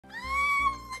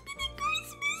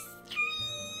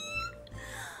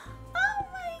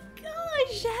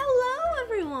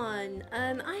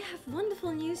everyone! I have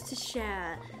wonderful news to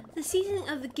share. The season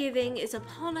of the giving is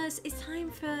upon us. It's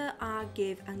time for our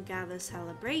Give and Gather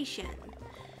celebration.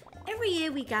 Every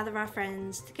year we gather our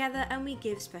friends together and we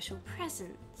give special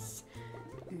presents.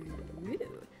 Ooh.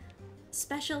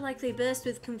 Special like they burst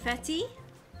with confetti.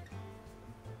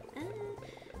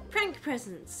 Prank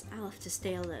presents. I'll have to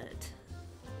stay alert.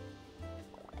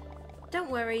 Don't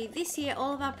worry, this year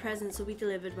all of our presents will be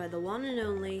delivered by the one and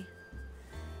only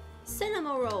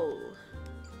Cinema Roll,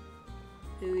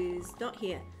 who is not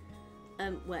here.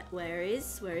 Where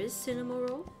is Cinema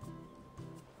Roll?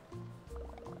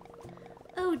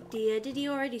 Oh dear, did he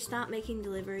already start making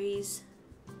deliveries?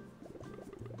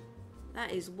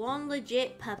 That is one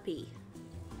legit puppy.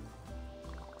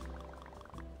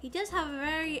 He does have a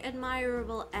very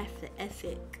admirable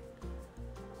ethic.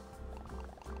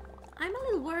 I'm a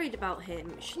little worried about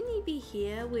him. Shouldn't he be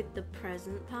here with the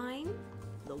present pine?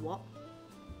 The what?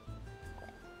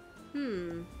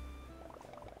 Would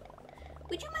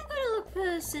you mind going to look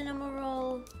for Cinema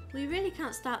Roll? We really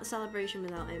can't start the celebration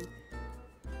without him.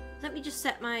 Let me just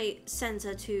set my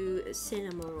sensor to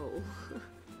Cinema Roll.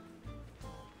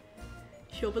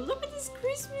 Sure, but look at this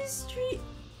Christmas tree.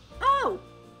 Oh!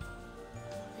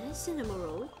 There's Cinema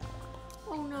Roll.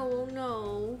 Oh no, oh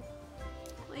no.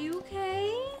 Are you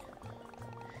okay?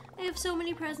 I have so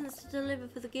many presents to deliver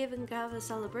for the Give and Gather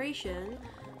celebration.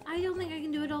 I don't think I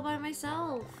can do it all by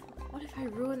myself. What if I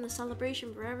ruin the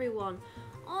celebration for everyone?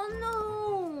 Oh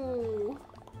no!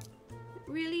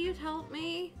 Really, you'd help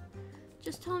me?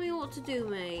 Just tell me what to do,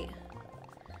 mate.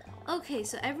 Okay,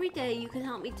 so every day you can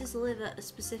help me to deliver a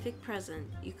specific present.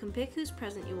 You can pick whose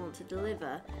present you want to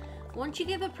deliver. Once you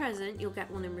give a present, you'll get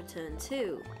one in return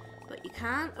too. But you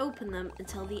can't open them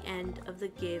until the end of the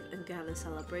Give and Gather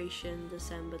celebration,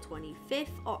 December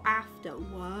 25th or after.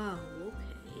 Wow,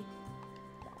 okay.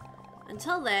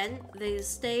 Until then, they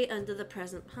stay under the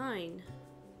present pine.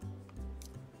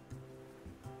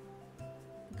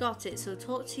 Got it, so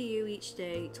talk to you each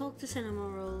day. Talk to Cinema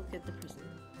Roll, get the present.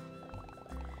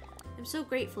 I'm so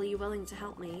grateful you're willing to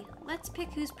help me. Let's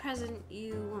pick whose present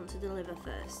you want to deliver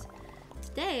first.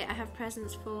 Today I have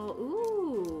presents for,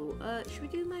 should we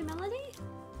do my melody?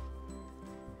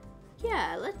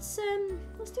 Yeah, let's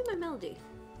do my melody.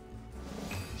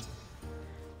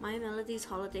 My Melody's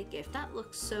holiday gift. That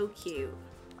looks so cute.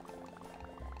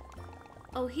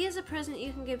 Oh, here's a present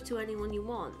you can give to anyone you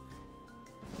want.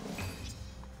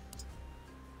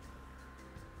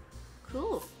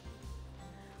 Cool.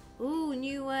 Ooh,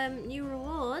 new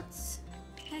rewards.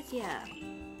 Heck yeah.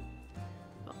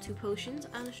 Got 2 potions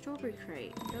and a strawberry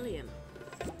crate. Brilliant.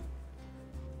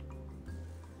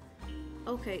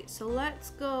 Okay, so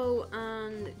let's go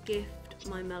and gift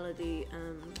my Melody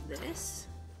this.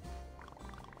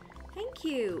 Thank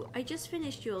you. I just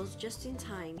finished yours just in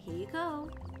time. Here you go.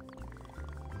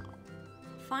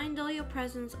 Find all your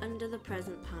presents under the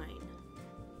present pine.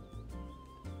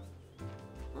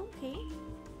 Okay.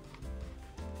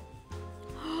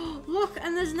 Look,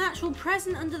 and there's an actual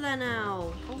present under there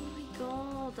now. Oh my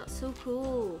god, that's so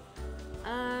cool.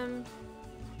 Yeah,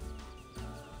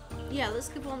 let's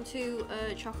give one to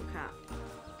Chocolate Cat.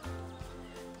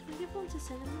 Can I give one to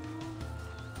Cinnamon?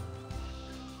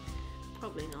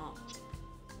 Probably not.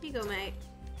 Here you go, mate.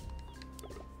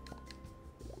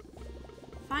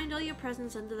 Find all your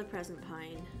presents under the present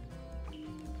pine.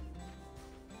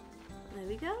 There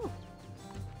we go.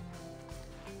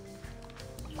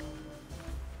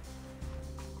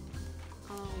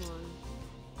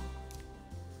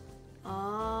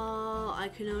 Oh, I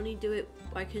can only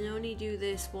do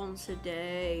this once a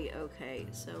day. Okay,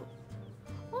 so.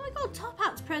 Oh my god, Top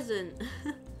Hat's present!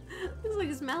 Looks like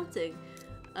it's melting.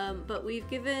 But we've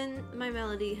given my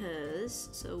Melody hers,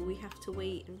 so we have to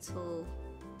wait until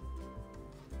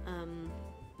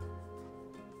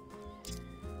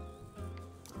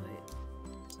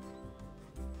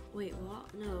wait,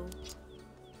 what? No.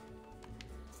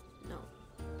 No.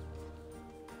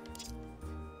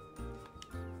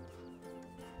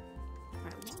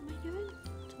 Right, what am I doing?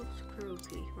 Talk to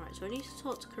Kuroki. Right, so I need to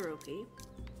talk to Kuroki.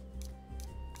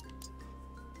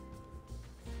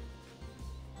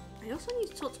 I also need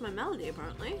to talk to my Melody,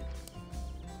 apparently.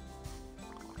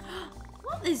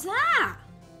 What is that?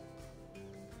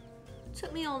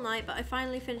 Took me all night, but I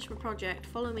finally finished my project.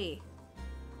 Follow me.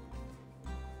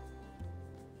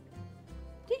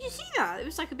 Did you see that? It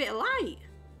was like a bit of light.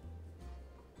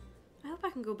 I hope I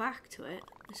can go back to it.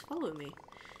 Just follow me.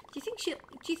 Do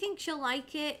you think she'll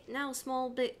like it? Now small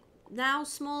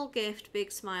gift,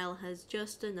 big smile has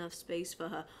just enough space for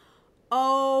her.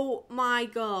 Oh my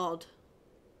god.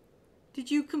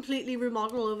 Did you completely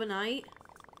remodel overnight?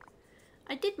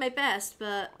 I did my best,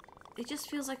 but it just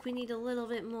feels like we need a little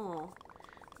bit more.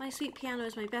 My sweet piano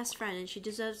is my best friend and she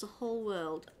deserves the whole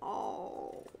world.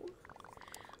 Oh.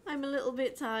 I'm a little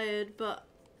bit tired, but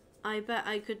I bet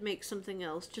I could make something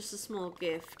else. Just a small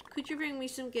gift. Could you bring me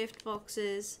some gift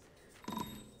boxes? Do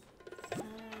I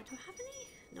have any?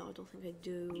 No, I don't think I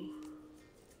do.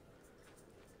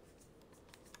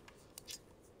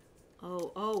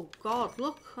 Oh God,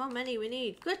 look how many we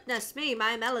need. Goodness me,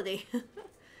 my melody.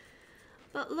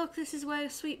 But look, this is where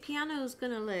Sweet Piano's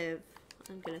gonna live.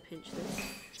 I'm gonna pinch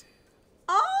this.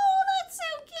 Oh, that's so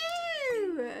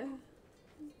cute!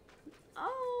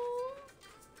 Oh,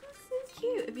 that's so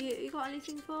cute. Have you got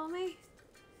anything for me?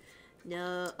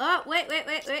 No. Oh, wait.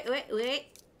 I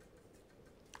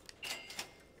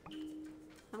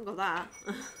haven't got that.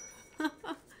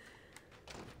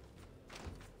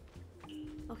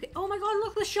 Okay. Oh my God,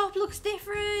 look, the shop looks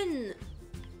different.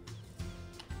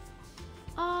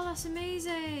 Oh, that's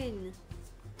amazing.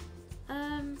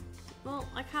 Well,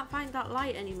 I can't find that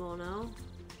light anymore now.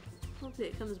 Hopefully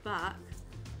it comes back.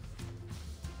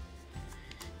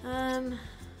 No,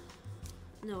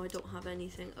 I don't have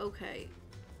anything. Okay.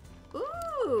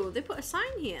 Ooh, they put a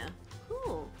sign here.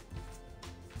 Cool.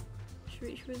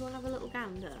 Should we go and have a little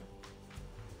gander?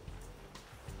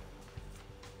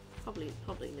 Probably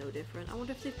no different. I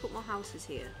wonder if they've put more houses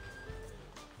here.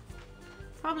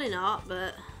 Probably not,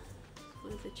 but it's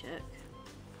worth a check.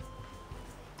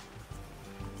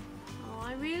 Oh,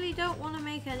 I really don't want to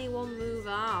make anyone move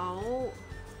out.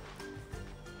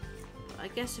 But I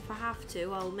guess if I have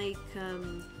to, I'll make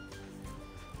Tam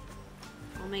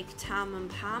and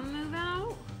Pam move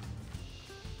out.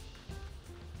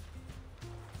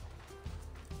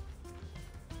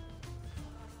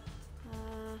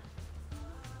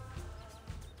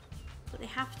 But they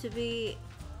have to be.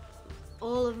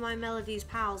 All of my Melody's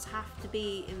pals have to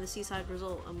be in the Seaside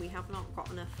Resort, and we have not got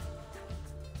enough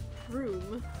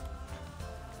room.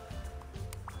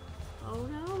 Oh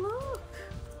no, look!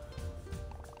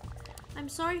 I'm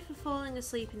sorry for falling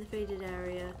asleep in the faded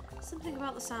area. Something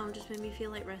about the sound just made me feel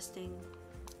like resting.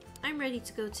 I'm ready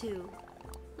to go too.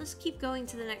 Let's keep going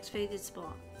to the next faded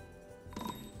spot.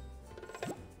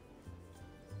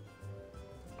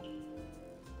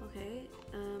 Okay,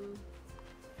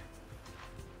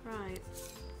 right.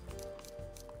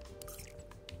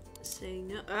 Say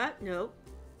no. Nope.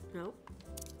 Nope.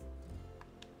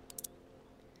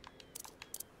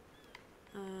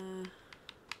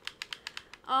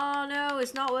 Oh no,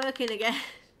 it's not working again.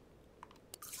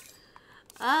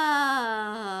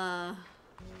 Ah.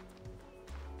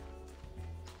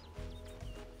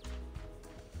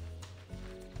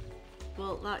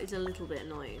 Well, that is a little bit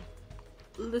annoying.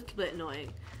 A little bit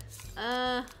annoying.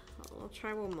 I'll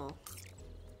try one more.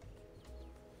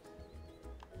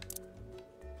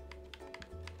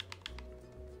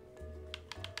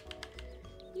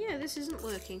 Yeah, this isn't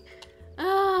working.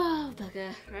 Oh,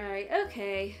 bugger. Right,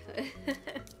 okay.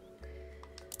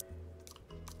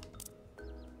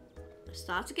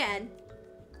 Start again.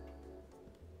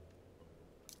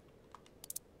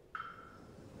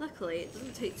 Luckily, it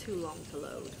doesn't take too long to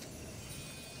load.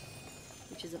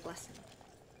 Which is a blessing.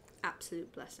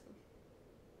 Absolute blessing.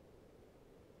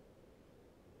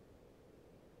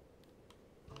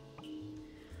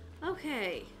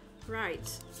 Okay,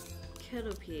 right. Get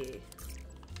up here.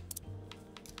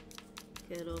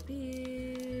 Get up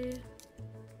here.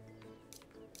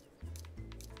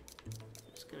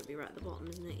 It's gonna be right at the bottom,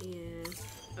 isn't it? Yeah.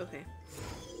 Okay.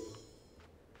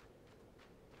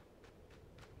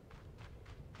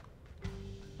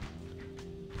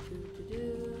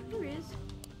 Here he is.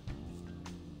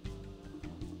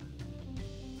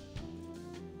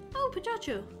 Oh,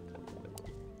 Pachacho!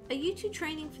 Are you two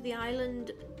training for the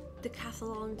island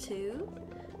decathlon too?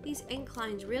 These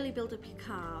inclines really build up your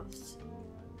calves.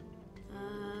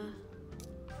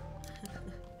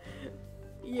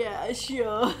 Yeah,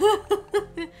 sure.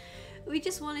 We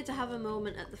just wanted to have a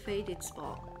moment at the faded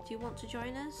spot. Do you want to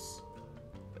join us?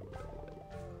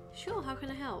 Sure, how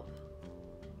can I help?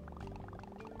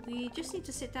 We just need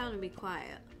to sit down and be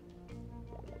quiet.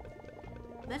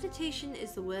 Meditation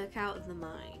is the workout of the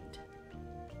mind.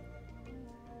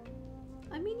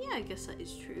 I mean, yeah, I guess that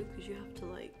is true, because you have to,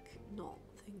 like, not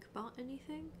think about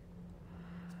anything.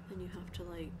 And you have to,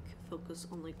 like, focus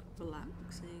on, like,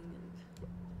 relaxing and...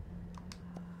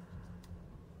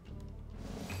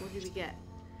 What did we get?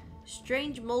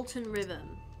 Strange molten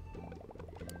rhythm.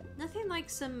 Nothing like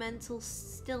some mental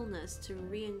stillness to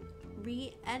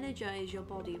re-energize your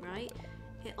body, right?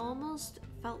 It almost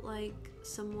felt like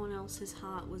someone else's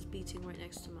heart was beating right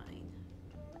next to mine.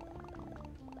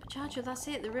 Chacho, that's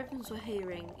it. The rhythms we're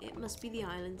hearing. It must be the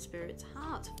island spirit's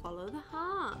heart. Follow the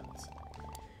heart.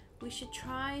 We should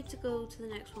try to go to the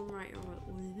next one right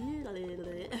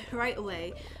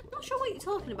away. Not sure what you're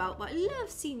talking about, but I love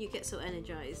seeing you get so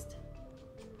energized.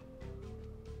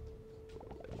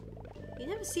 You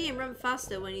never see him run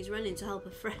faster when he's running to help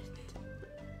a friend.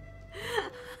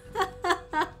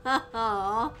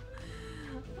 Aww.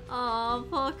 Oh,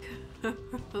 poor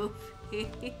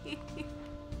Kofi.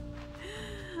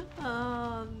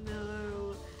 Oh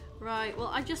no. Right, well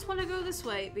I just want to go this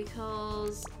way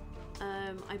because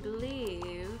I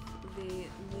believe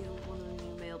one of the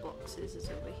new mailboxes is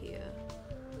over here.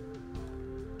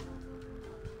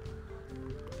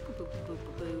 Boo, boo, boo,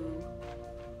 boo.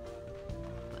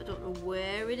 I don't know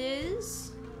where it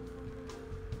is.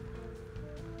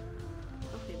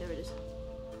 Okay, there it is.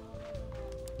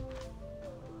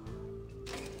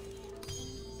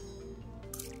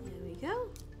 There we go.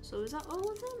 So is that all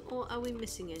of them, or are we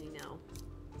missing any now?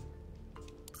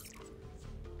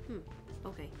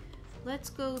 Okay.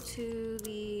 Let's go to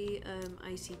the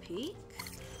Icy Peak.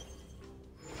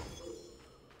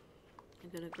 I'm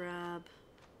gonna grab...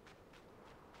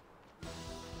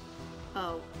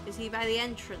 Oh, is he by the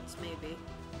entrance maybe?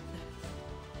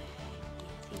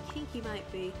 Yeah, I think he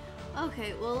might be.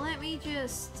 Okay, well let me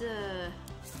just...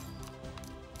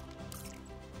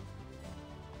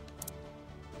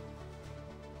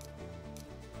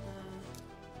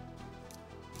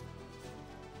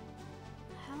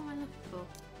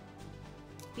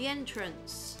 the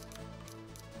entrance,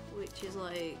 which is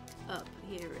like up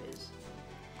here is.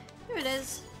 Here it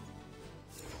is.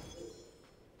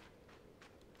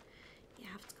 You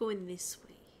have to go in this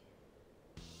way.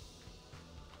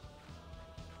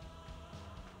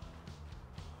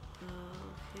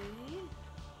 Okay.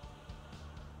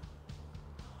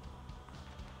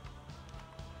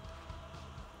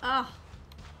 Ah,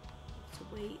 to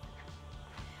wait.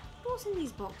 What's in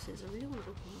these boxes? I really want to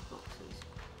open these boxes.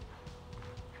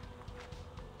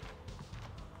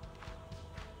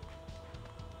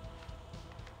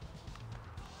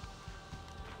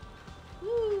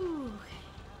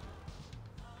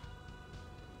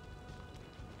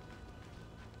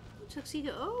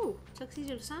 Tuxedo. Oh,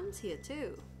 Tuxedo Sam's here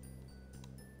too.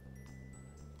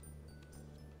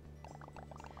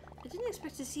 I didn't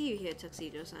expect to see you here,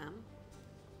 Tuxedo Sam.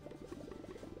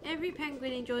 Every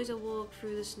penguin enjoys a walk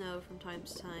through the snow from time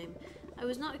to time. I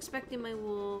was not expecting my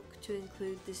walk to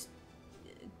include this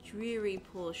dreary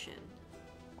portion.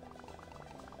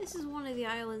 This is one of the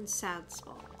island's sad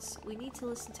spots. We need to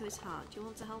listen to his heart. Do you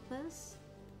want to help us?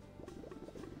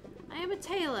 I am a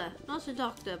tailor, not a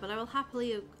doctor, but I will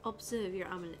happily observe your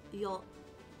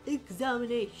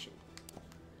examination.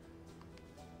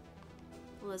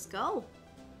 Let's go.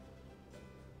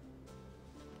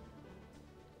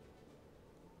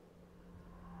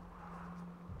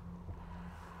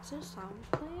 Is there sound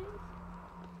playing?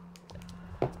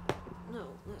 No,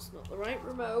 that's not the right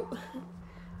remote.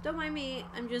 Don't mind me,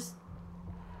 I'm just...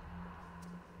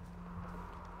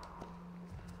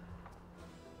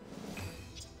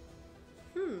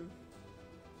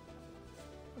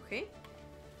 Okay.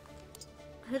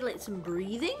 I heard like some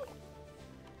breathing.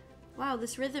 Wow,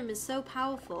 this rhythm is so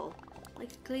powerful.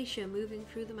 Like a glacier moving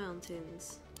through the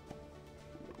mountains.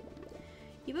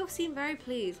 You both seem very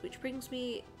pleased, which brings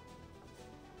me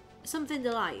something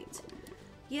to light.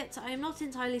 Yet I am not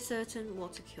entirely certain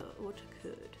what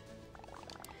occurred.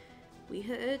 We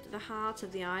heard the heart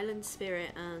of the island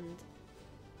spirit and...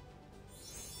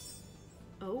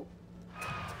 Oh.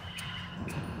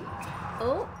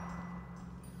 Oh.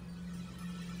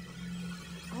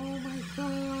 Oh my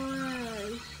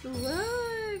gosh.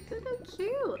 Look. Look how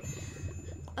cute.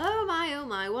 Oh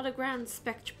my, what a grand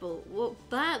spectacle. What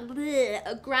that bleh,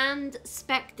 a grand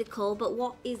spectacle, but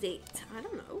what is it? I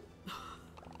don't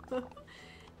know.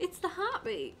 It's the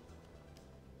heartbeat.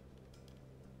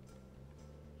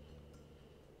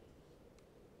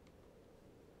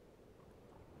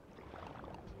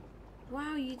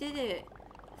 Wow, you did it.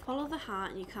 Follow the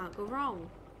heart and you can't go wrong.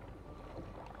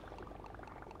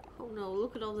 Oh no,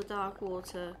 look at all the dark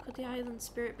water. Could the island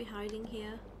spirit be hiding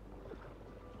here?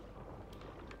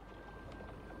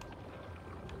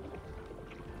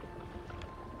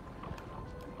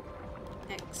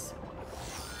 X.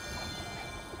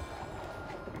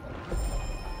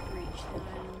 Reach the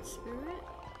island spirit.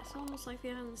 It's almost like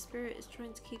the island spirit is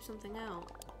trying to keep something out.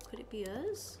 Could it be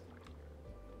us?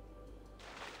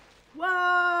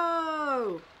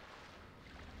 Whoa!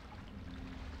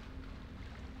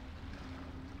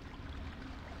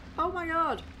 Oh my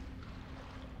god!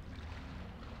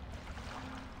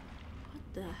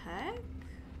 What the heck?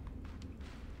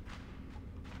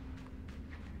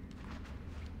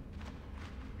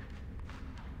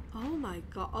 Oh my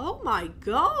god! Oh my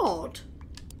god!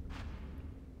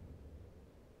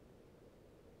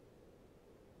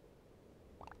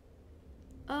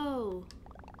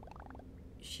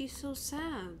 she's so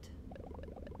sad?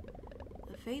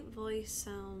 A faint voice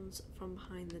sounds from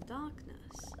behind the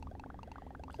darkness.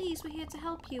 Please, we're here to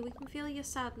help you. We can feel your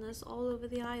sadness all over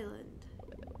the island.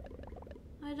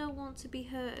 I don't want to be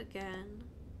hurt again.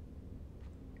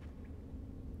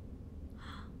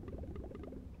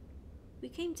 We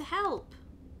came to help.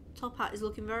 Top Hat is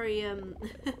looking very,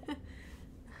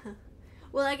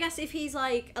 Well, I guess if he's,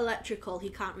 like, electrical, he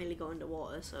can't really go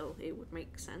underwater, so it would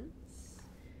make sense.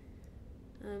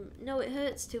 No, it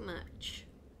hurts too much.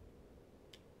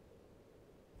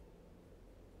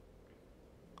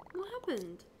 What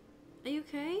happened? Are you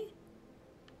okay?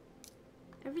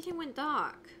 Everything went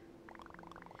dark.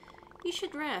 You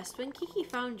should rest. When Kiki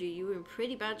found you, you were in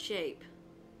pretty bad shape.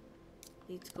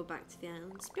 Need to go back to the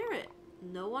island spirit.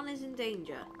 No one is in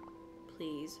danger.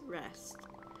 Please rest.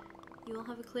 You will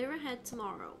have a clearer head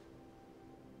tomorrow.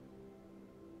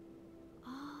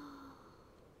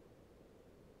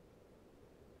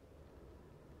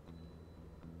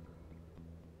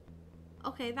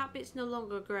 Okay, that bit's no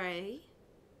longer grey.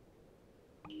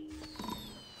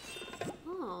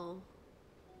 Oh.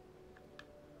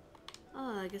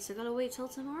 Oh, I guess I gotta wait till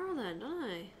tomorrow then, don't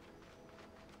I?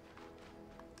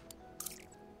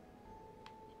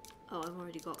 Oh, I've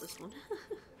already got this one.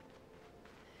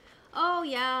 Oh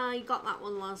yeah, I got that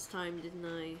one last time, didn't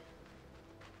I?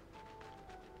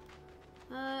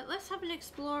 Let's have an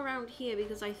explore around here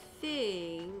because I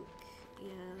think...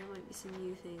 Yeah, there might be some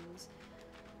new things.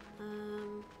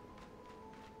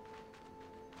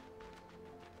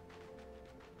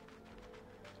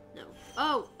 No.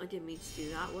 Oh, I didn't mean to do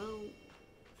that. Well...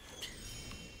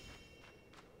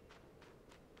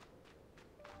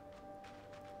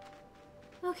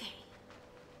 Okay.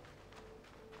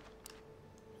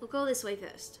 We'll go this way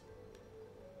first.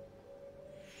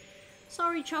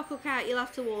 Sorry, Choco Cat, you'll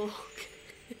have to walk.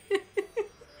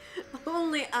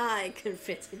 Only I can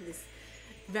fit in this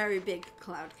very big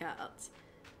cloud cat.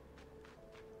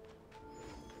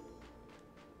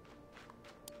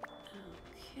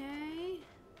 Okay.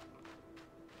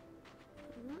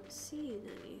 I'm not seeing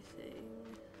anything.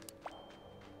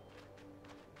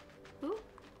 Oh,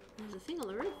 there's a thing on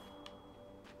the roof.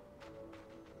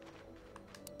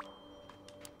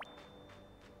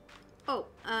 Oh,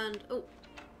 and oh,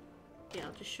 yeah,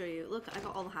 I'll just show you. Look, I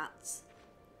got all the hats.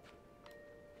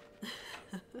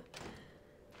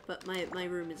 But my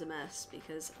room is a mess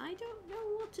because I don't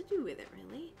know what to do with it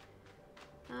really.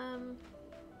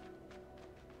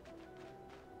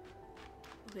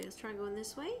 Okay, let's try going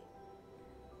this way.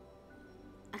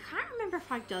 I can't remember if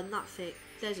I've done that thing.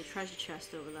 There's a treasure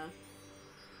chest over there.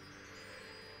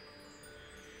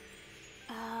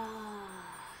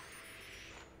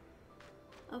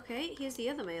 Okay, here's the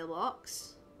other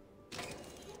mailbox.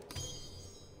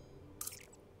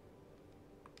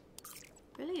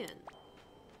 Brilliant.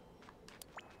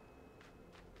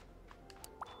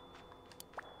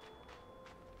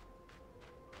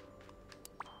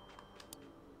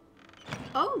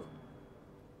 Oh!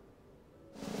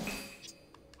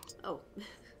 Oh.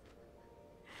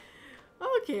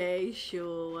 Okay,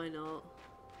 sure, why not?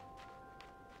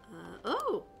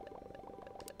 Oh!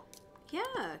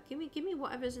 Yeah, give me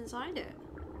whatever's inside it.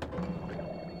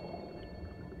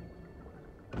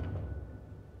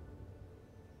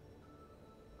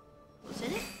 What's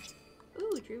in it?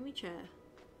 Ooh, dreamy chair.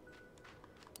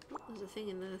 Oh, there's a thing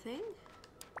in the thing.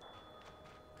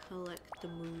 Collect the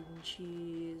moon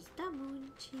cheese. The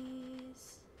moon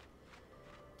cheese.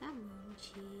 The moon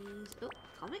cheese. Oh,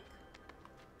 comic.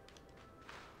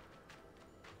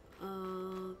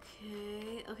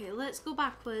 Okay, okay, let's go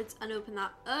backwards and open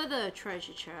that other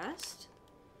treasure chest.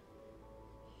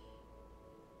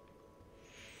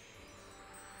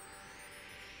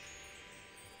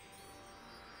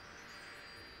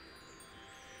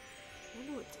 I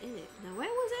wonder what's in it. Now, where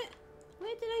was it?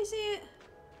 Where did I see it?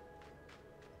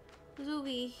 It was over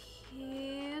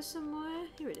here somewhere.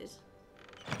 Here it is.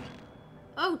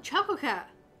 Oh, Choco Cat!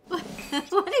 What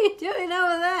are you doing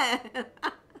over there?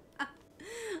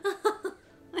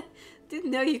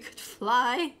 Didn't know you could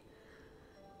fly.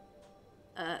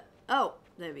 Oh,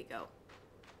 there we go.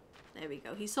 There we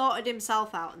go. He sorted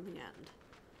himself out in the end.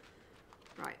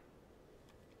 Right.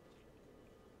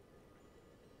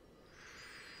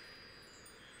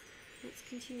 Let's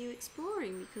continue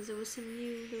exploring because there was some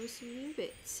new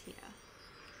bits here.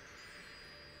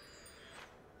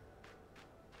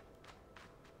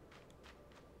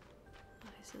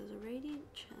 Okay, so there's a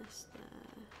radiant chest there.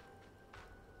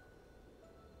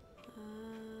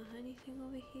 Anything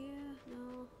over here?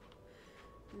 No.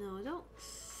 No, I don't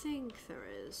think there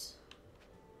is.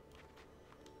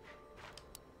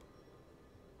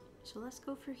 So let's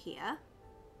go for here.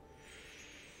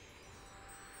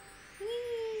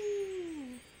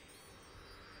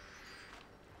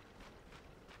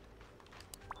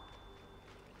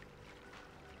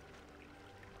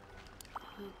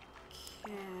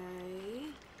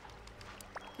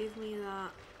 Give me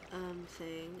that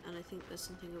thing, and I think there's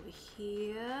something over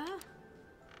here.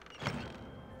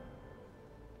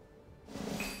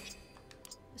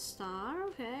 A star,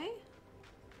 okay.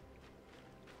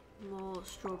 More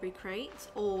strawberry crates,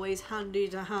 always handy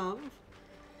to have.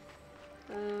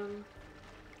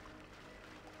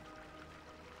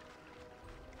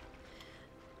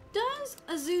 Does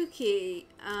Azuki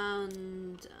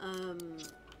and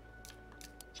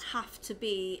have to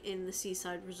be in the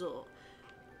seaside resort?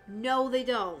 No, they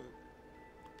don't.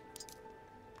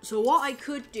 So what I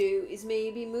could do is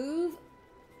maybe move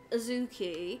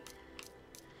Azuki.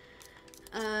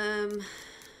 Where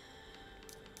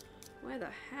the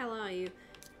hell are you?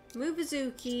 Move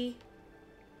Azuki.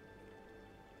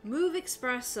 Move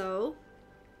Espresso.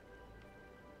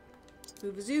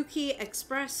 Move Azuki,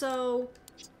 Espresso.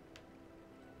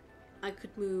 I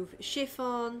could move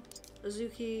Chiffon,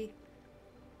 Azuki,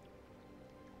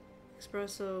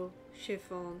 Espresso,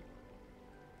 Chiffon,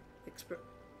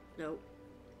 no,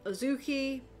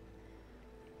 Azuki,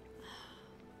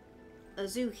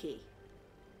 Azuki,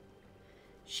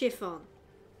 Chiffon,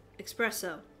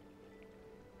 Espresso.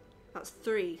 That's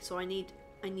 3, so I need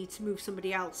to move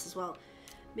somebody else as well.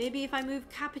 Maybe if I move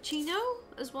Cappuccino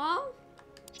as well?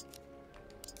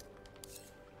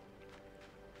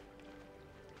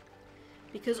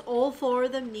 Because all 4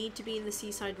 of them need to be in the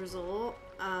seaside resort,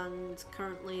 and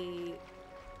currently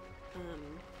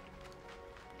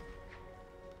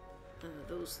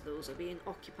those are being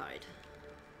occupied.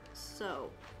 So,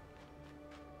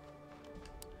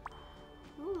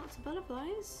 oh, lots of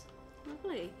butterflies.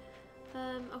 Lovely.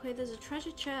 Okay, there's a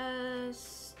treasure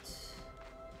chest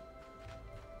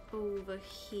over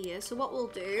here. So what we'll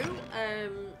do,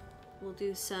 we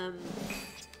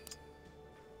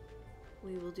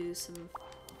will do some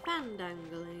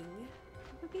fandangling.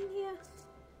 Have I been here?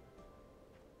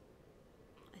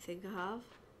 I think I have.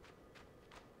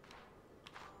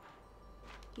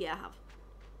 Yeah, I have.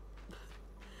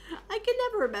 I can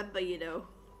never remember, you know.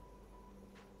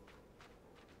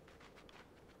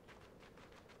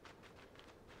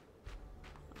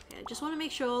 Okay, I just want to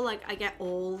make sure, like, I get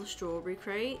all the strawberry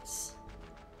crates.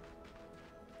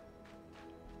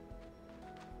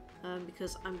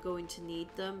 Because I'm going to need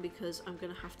them, because I'm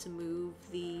going to have to move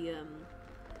the,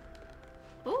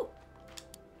 oh!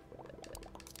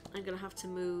 I'm going to have to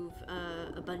move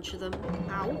a bunch of them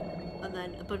out, and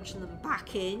then a bunch of them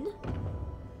back in.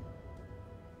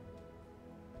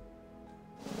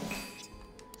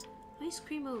 Ice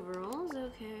cream overalls,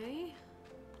 okay.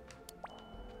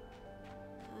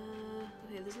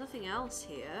 Okay, there's nothing else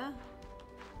here.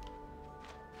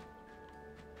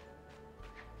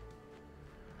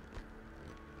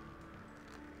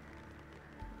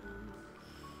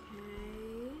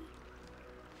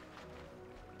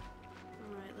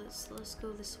 Let's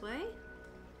go this way.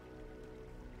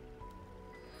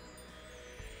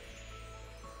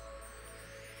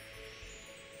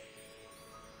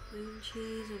 Moon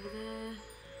cheese over there.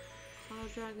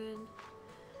 Cloud dragon.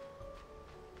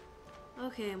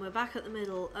 Okay, and we're back at the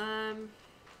middle. I'll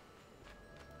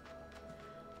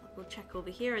go check over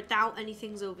here. I doubt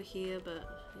anything's over here, but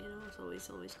you know, it's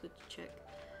always good to check.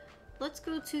 Let's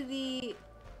go to the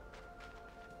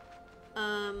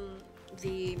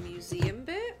museum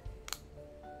bit.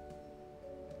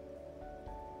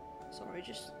 Sorry,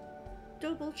 just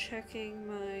double checking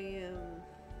my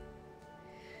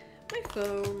my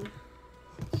phone.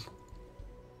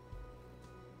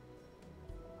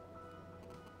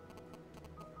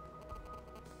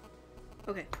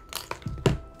 Okay.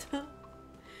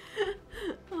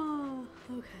 Oh,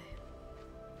 okay.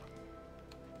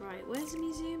 Right, where's the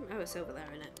museum? Oh, it's over there,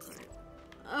 isn't it? Right.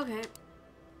 Okay.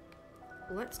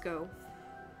 Let's go.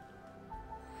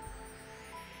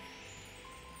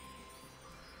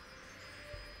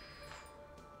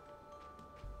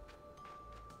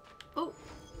 Oh!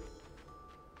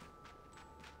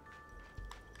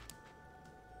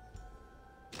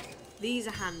 These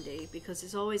are handy because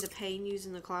it's always a pain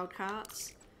using the cloud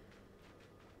carts.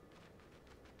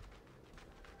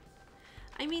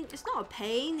 I mean, it's not a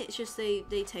pain, it's just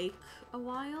they take a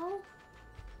while.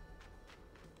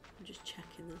 I'm just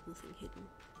checking there's nothing hidden.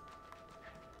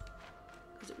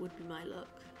 Because it would be my luck.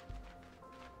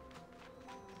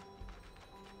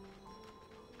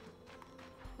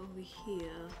 Over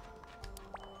here.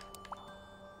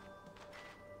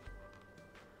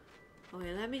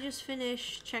 Okay, let me just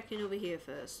finish checking over here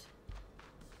first.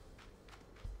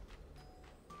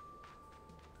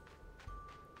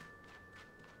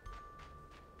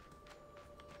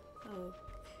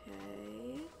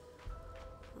 Okay.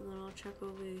 And then I'll check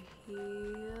over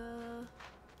here.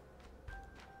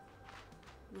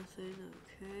 Nothing,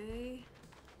 okay.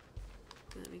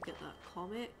 Let me get that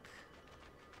comic.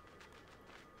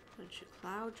 Bunch of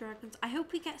cloud dragons. I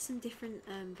hope we get some different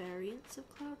variants of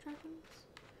cloud dragons.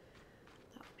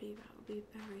 That would be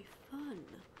very fun.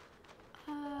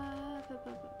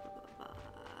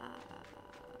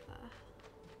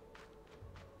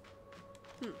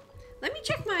 Let me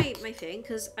check my thing,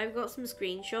 because I've got some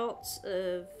screenshots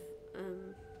of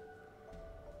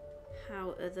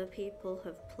how other people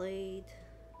have played.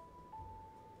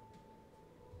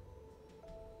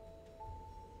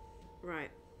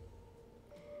 Right.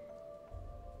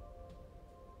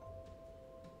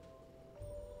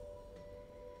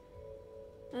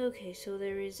 Okay, so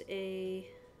there is a...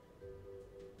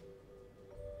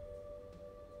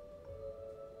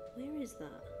 Where is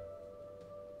that?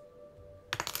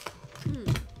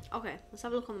 Okay, let's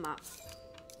have a look on the map.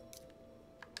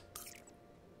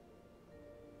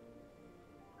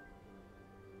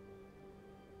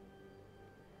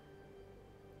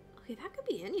 Okay, that could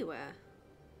be anywhere.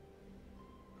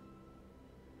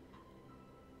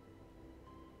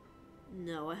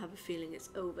 No, I have a feeling it's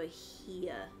over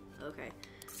here. Okay.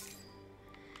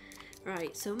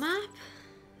 Right, so map.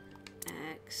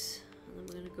 X. And then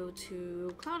we're gonna go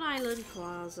to Cloud Island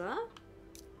Plaza.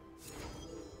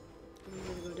 And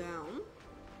we're gonna go down.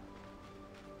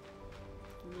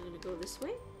 And we're gonna go this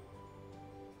way.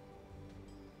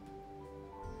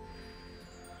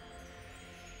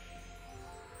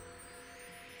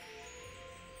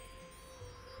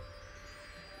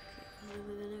 Okay, and then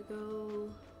we're gonna go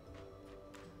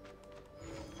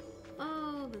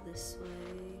over this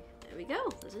way. There we go.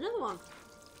 There's another one.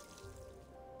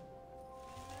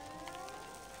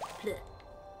 Blech.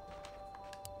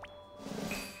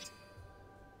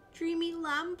 Dreamy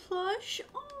lamb plush.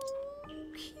 Oh,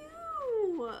 cute.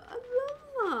 I love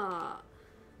that.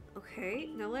 Okay,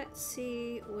 now let's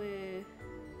see where...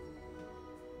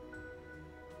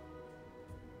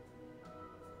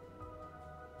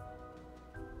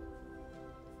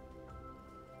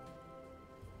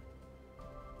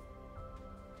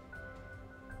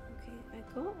 Okay, I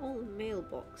got all the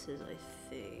mailboxes, I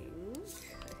think.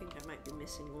 I think I might be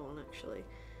missing one, actually.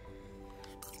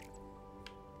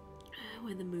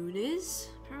 Where the moon is,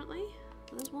 apparently.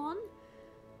 There's one.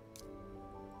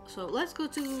 So let's go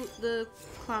to the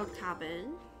cloud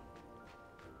cabin.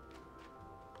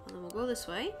 And then we'll go this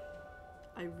way.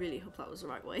 I really hope that was the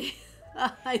right way.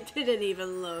 I didn't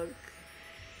even look.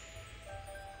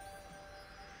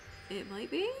 It might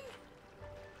be?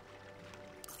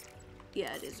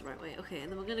 Yeah, it is the right way. Okay,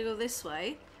 and then we're gonna go this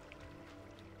way.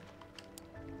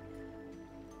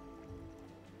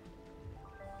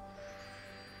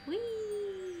 Whee!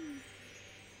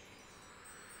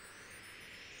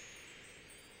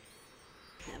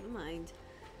 Never mind.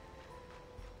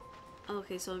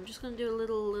 Okay, so I'm just gonna do a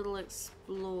little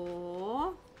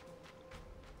explore.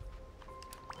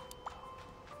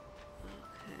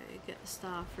 Okay, get the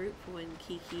star fruit for when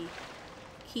Kiki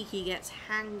gets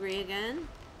hangry again.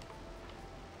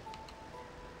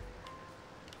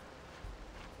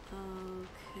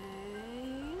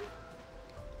 Okay.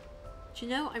 Do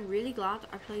you know, I'm really glad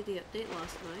I played the update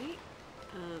last night.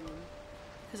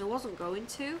 Because I wasn't going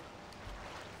to.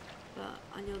 But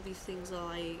I know these things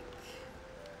are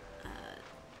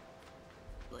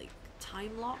like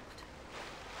time locked.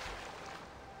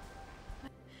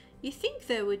 You think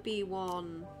there would be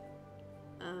one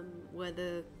where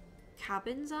the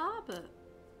cabins are, but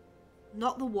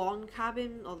not the one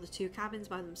cabin or the two cabins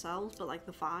by themselves, but like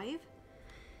the 5.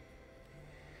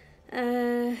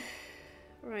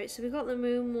 Right, so we've got the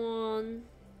moon one.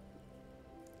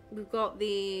 We've got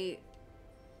the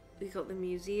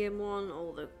museum one,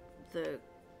 or the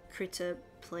critter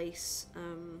place.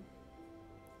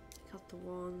 Got the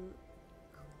one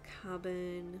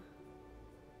cabin.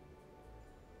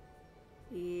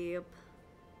 Yep.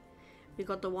 We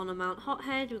got the one on Mount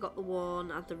Hothead. We got the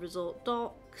one at the resort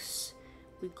docks.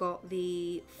 We've got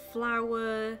the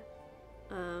flower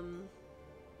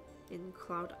in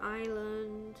Cloud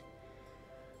Island.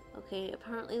 Okay,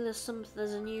 apparently there's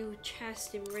a new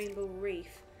chest in Rainbow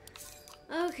Reef.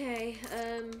 Okay,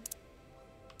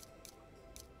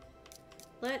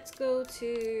 let's go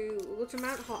to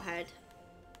Mount Hothead.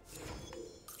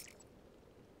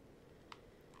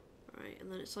 Right,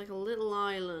 and then it's like a little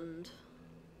island.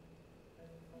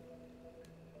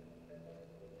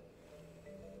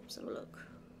 Let's have a look.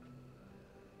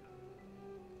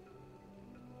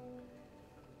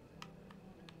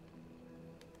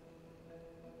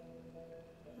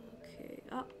 Okay,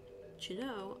 oh, do you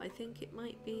know, I think it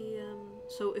might be,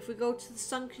 so if we go to the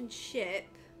sunken ship,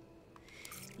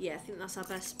 yeah, I think that's our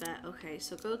best bet. Okay,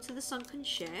 so go to the sunken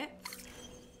ship,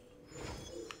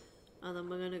 And then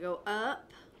we're going to go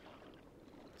up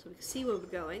so we can see where we're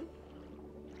going.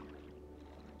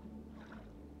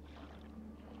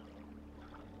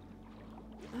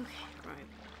 Okay, right.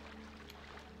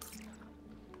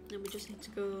 Then we just need to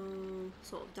go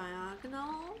sort of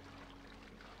diagonal.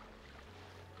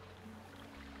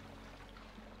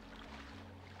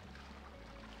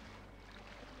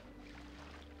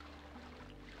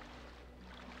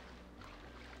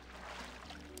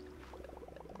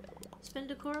 Spend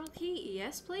a coral key?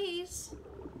 Yes, please.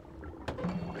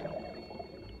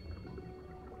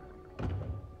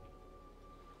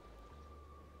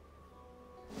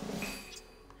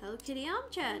 Hello Kitty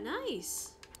armchair,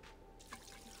 nice.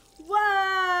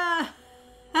 Whoa!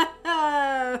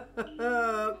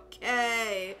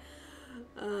 Okay.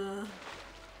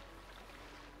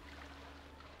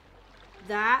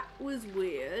 That was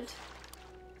weird.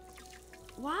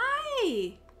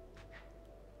 Why?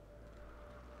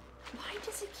 Why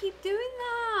does it keep doing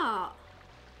that?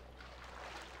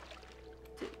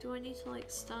 Do I need to like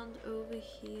stand over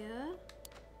here?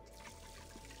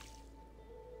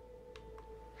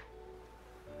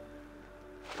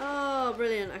 Oh,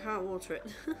 brilliant. I can't water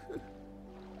it.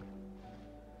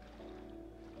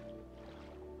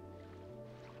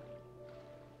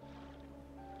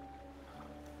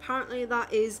 Apparently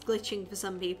that is glitching for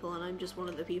some people and I'm just one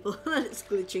of the people that it's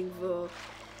glitching for.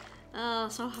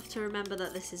 So I'll have to remember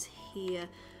that this is here.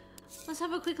 Let's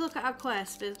have a quick look at our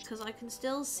quest because I can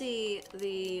still see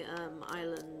the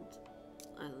island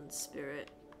spirit.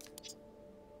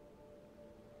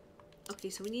 Okay,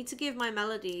 so we need to give my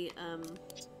Melody a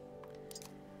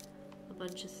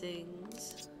bunch of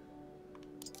things.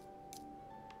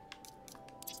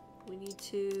 We need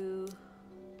to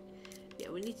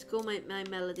go my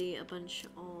Melody a bunch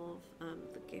of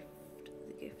the gift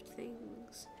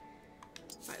things.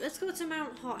 Right, let's go to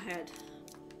Mount Hothead.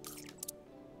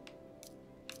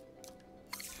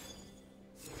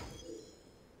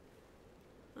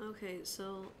 Okay,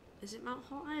 so is it Mount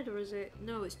Hothead or is it...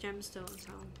 No, it's Gemstone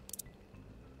Town.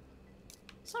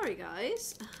 Sorry,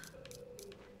 guys.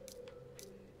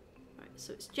 Right,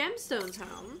 so it's Gemstone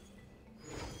Town.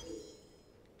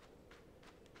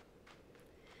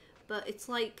 But it's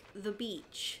like the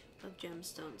beach of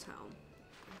Gemstone Town.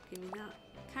 Give me that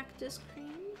cactus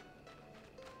cream.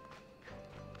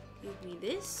 Give me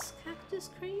this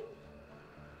cactus cream.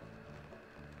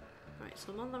 Right,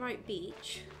 so I'm on the right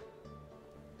beach.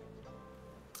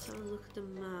 Let's have a look at the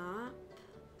map.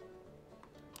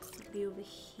 It'll be over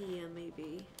here,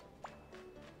 maybe.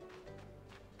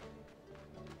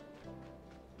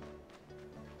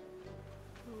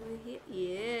 Over here?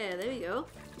 Yeah, there we go.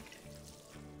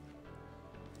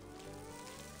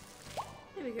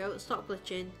 There we go, stop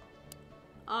glitching.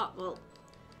 Ah, well.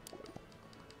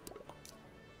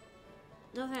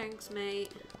 No thanks, mate.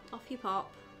 Off you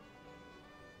pop.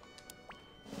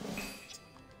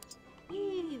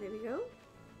 Yeah, there we go.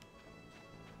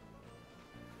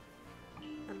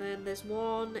 And then there's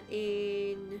one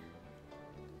in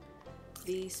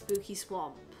the spooky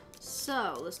swamp.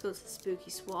 So, let's go to the spooky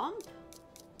swamp.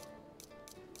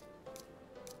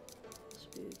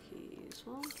 Spooky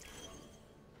swamp.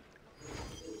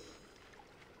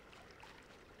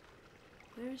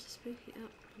 Where is the spooky... Oh,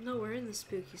 no, we're in the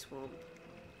spooky swamp.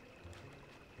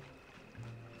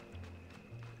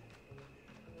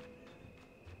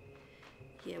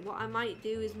 Yeah, what I might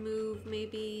do is move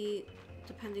maybe,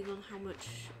 depending on how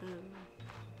much,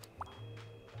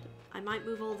 I might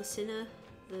move all the Sinner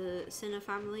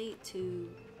family to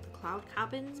the Cloud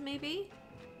Cabins, maybe?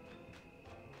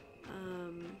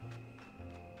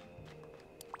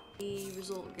 The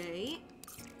Resort Gate.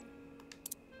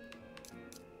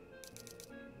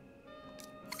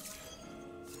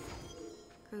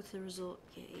 Go to the Resort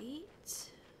Gate.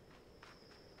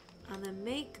 And then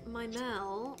make my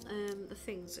Mel the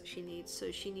things that she needs. So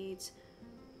she needs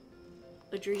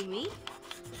a Dreamy.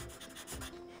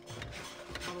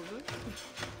 Probably.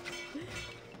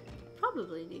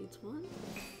 Probably needs one.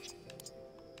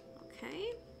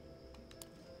 Okay.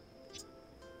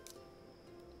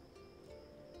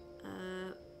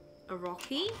 A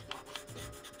Rocky.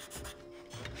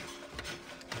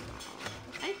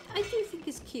 I do think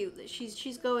it's cute that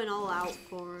she's going all out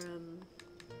for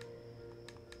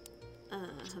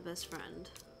her best friend,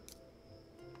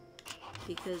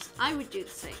 because I would do the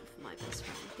same for my best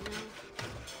friend, you know.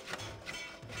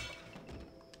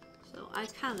 So I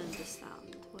can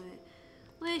understand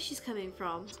where she's coming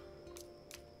from.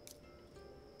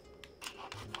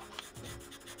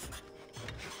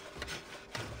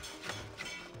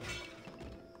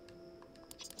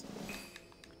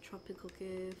 Tropical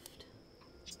gift.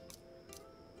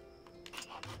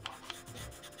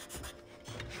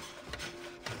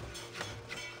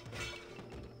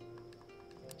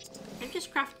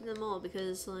 finish crafting them all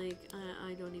because, like,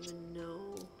 I don't even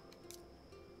know.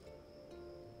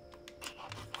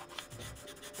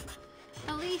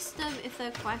 At least, if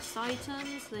they're quest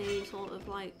items, they sort of,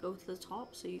 like, go to the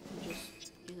top so you can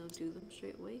just, you know, do them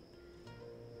straight away.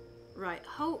 Right,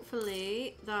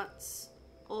 hopefully that's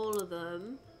all of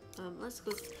them. Let's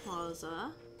go to the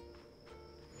plaza.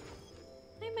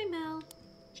 Hey, my Mel.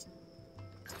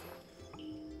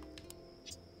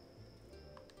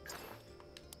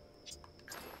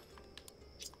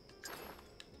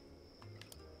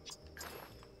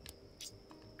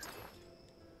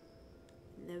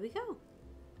 There we go.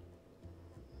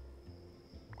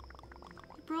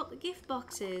 You brought the gift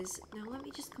boxes. Now let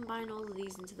me just combine all of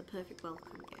these into the perfect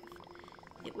welcome gift.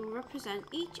 It will represent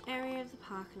each area of the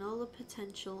park and all the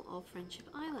potential of Friendship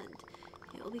Island.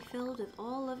 It will be filled with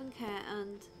all love and care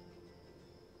and...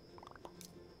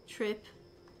 Trip.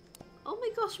 Oh my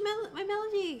gosh, my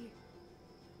melody!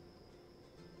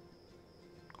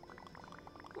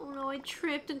 Oh no, I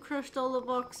tripped and crushed all the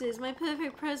boxes. My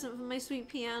perfect present for my sweet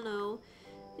piano.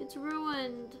 It's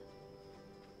ruined.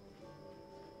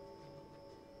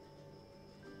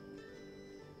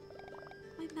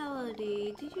 My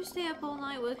melody, did you stay up all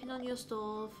night working on your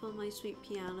store for my sweet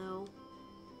piano?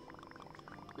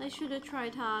 I should have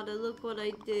tried harder, look what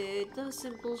I did. The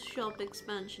simple shop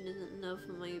expansion isn't enough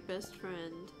for my best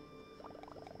friend.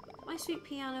 My sweet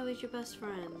piano is your best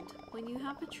friend. When you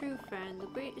have a true friend, the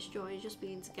greatest joy is just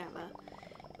being together.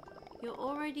 You're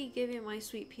already giving my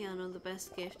sweet piano the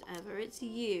best gift ever. It's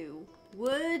you.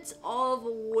 Words of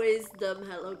wisdom,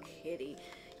 Hello Kitty.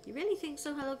 You really think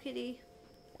so, Hello Kitty?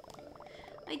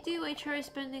 I do. I try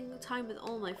spending time with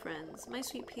all my friends. My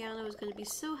sweet piano is going to be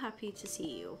so happy to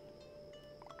see you.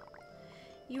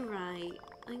 You're right.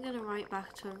 I'm going to write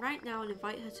back to her right now and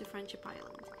invite her to Friendship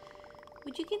Island.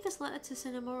 Would you give this letter to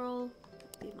Cinnamoroll?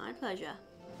 It'd be my pleasure.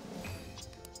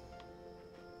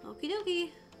 Okie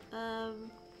dokie.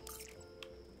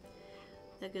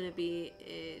 They're gonna be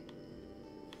in...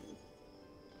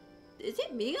 Is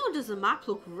it me or does the map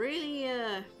look really,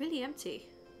 really empty?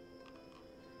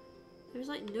 There's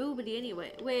like nobody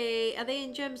anyway. Wait, are they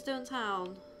in Gemstone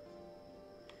Town?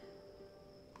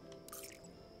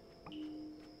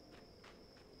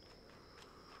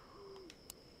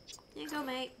 There you go,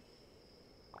 mate.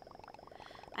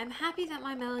 I'm happy that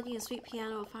my melody and sweet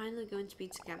piano are finally going to be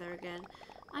together again.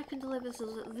 I can deliver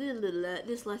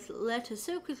this letter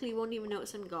so quickly you won't even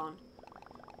notice I'm gone.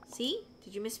 See?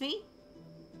 Did you miss me?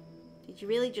 Did you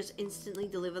really just instantly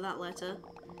deliver that letter?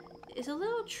 It's a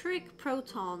little trick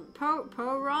Proron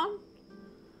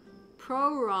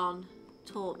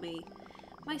taught me.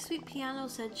 My sweet piano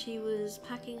said she was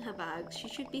packing her bags. She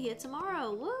should be here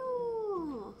tomorrow.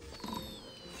 Woo!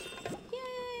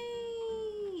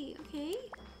 Yay! Okay.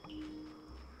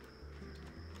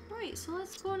 Right, so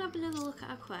let's go and have another look at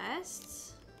our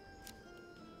quests.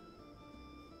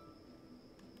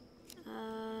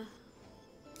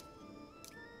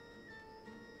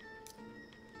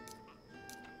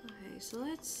 Okay, so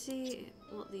let's see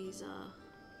what these are.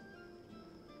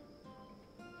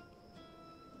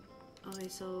 Okay,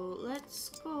 so let's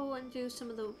go and do some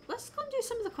of the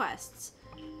quests.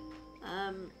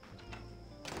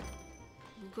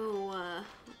 We'll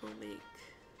go make...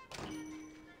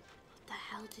 What the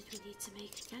hell did we need to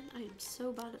make again? I am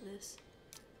so bad at this.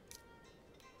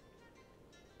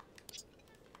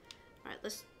 Alright,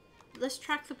 let's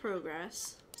track the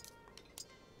progress.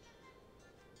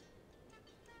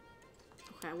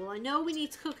 Okay, well I know we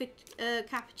need to cook a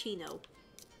cappuccino.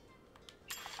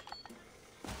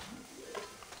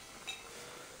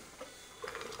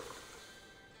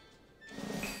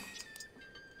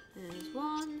 There's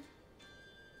one.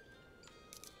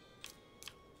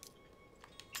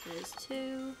 There's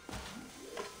two.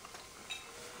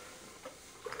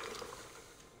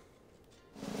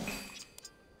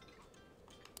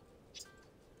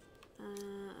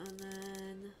 And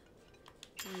then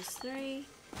there's three.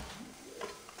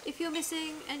 If you're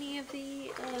missing any of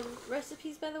the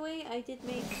recipes, by the way, I did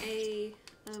make a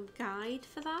guide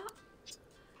for that.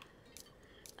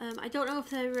 I don't know if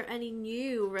there are any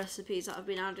new recipes that have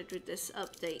been added with this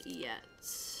update yet,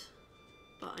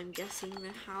 but I'm guessing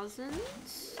there hasn't.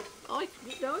 Oh, I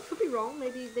could be wrong.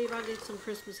 Maybe they've added some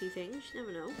Christmassy things. You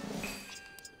never know.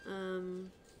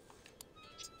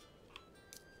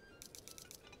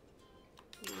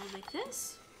 I'll make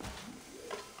this.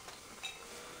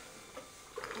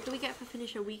 What do we get for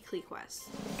finish a weekly quest?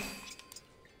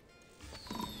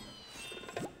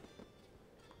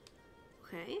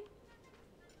 Okay.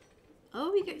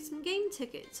 Oh, we get some game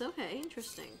tickets. Okay,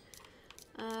 interesting.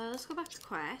 Let's go back to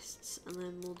quests, and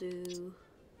then we'll do...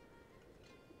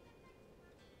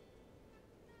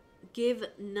 Give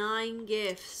 9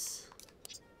 gifts.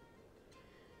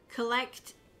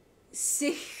 Collect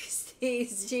 60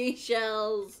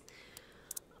 seashells.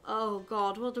 Oh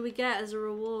god, what do we get as a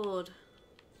reward?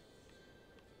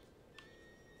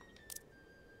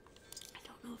 I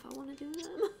don't know if I want to do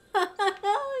them.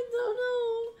 I don't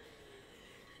know.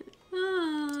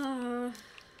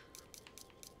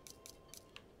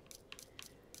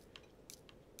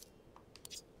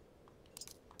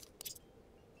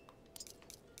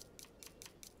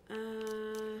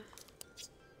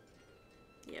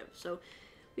 Yeah, so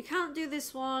we can't do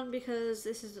this one because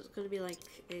this is going to be like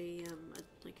a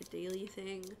daily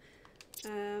thing.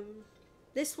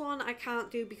 This one I can't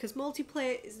do because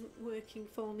multiplayer isn't working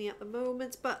for me at the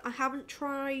moment, but I haven't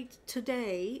tried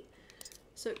today,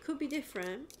 so it could be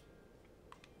different.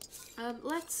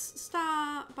 Let's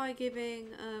start by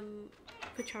giving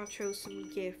Pachacho some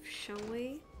gifts, shall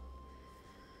we?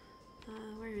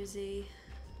 Where is he?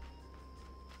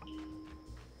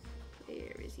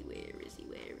 Where is he? Where is he?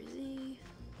 Where is he?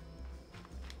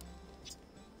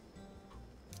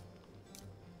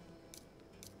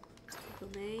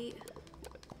 Little mate.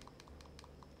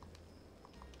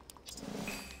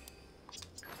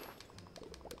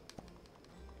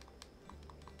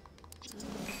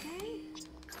 Okay.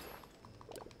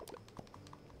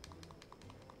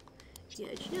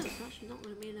 Yeah, do you know it's actually not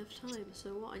going to be enough time. So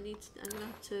what I need to, I'm going to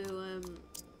have to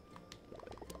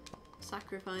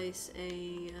sacrifice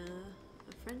a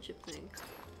friendship thing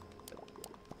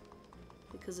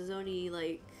because there's only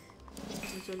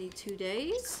 2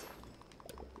 days.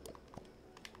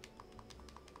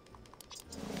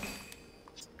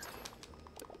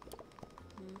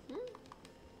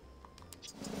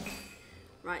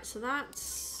 Right, so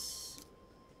that's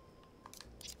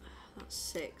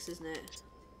 6, isn't it?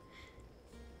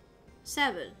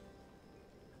 7.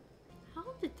 How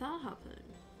did that happen?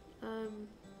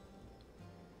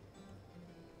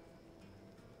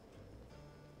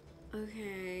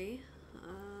 Okay,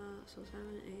 so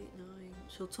 7, 8, 9.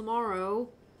 So tomorrow,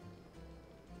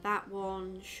 that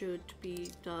one should be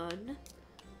done.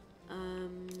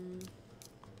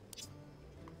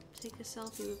 Take a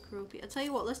selfie with Karopi. I'll tell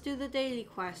you what, let's do the daily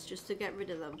quest just to get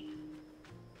rid of them.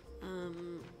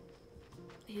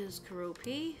 Here's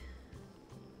Karopi.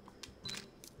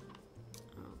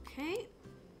 Okay.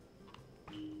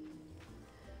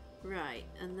 Right,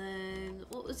 and then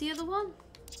what was the other one?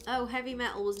 Oh, heavy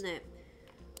metal, wasn't it?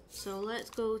 So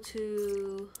let's go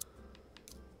to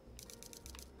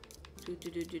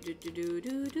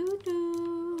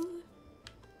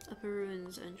Upper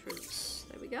Ruins entrance.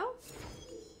 There we go.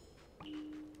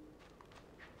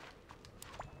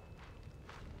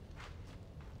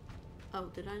 Oh,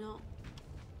 did I not?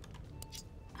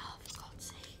 Oh, for God's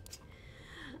sake.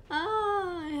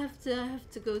 Ah, I have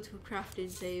to go to a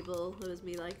crafting table. It was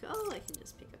me like, oh, I can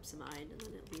just pick up some iron and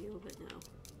then it'll be over now.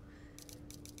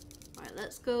 Right,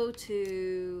 let's go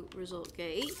to Resort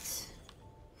Gate.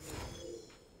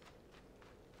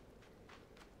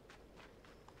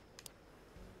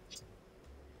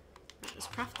 Right, let's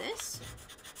craft this.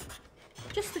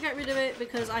 Just to get rid of it,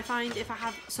 because I find if I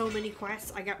have so many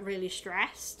quests, I get really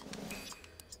stressed.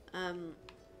 I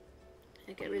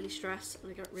get really stressed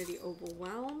and I get really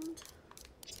overwhelmed.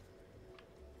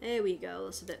 There we go,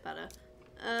 that's a bit better.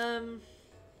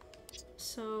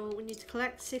 So we need to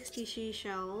collect 60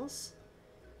 seashells.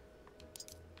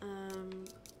 And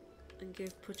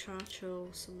give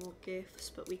Pachacho some more gifts,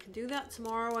 but we can do that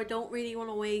tomorrow. I don't really want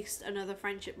to waste another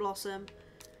friendship blossom.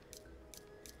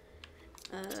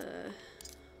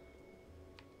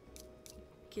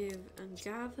 Give and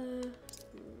gather.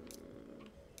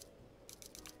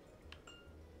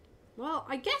 Well,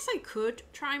 I guess I could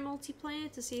try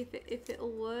multiplayer to see if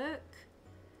it'll work.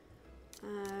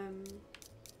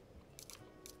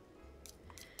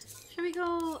 Shall we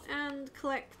go and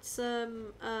collect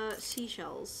some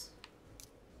seashells?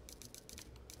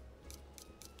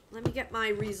 Let me get my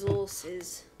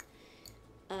resources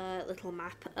little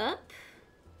map up.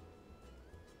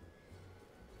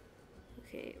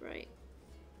 Okay, right.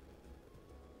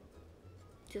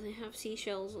 Do they have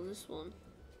seashells on this one?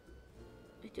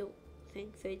 I don't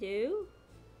think they do.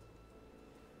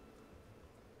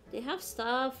 They have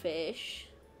starfish,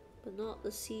 but not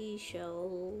the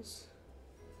seashells.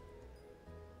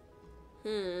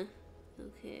 Huh.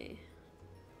 Okay.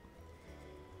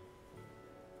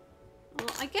 Well,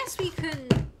 I guess we can...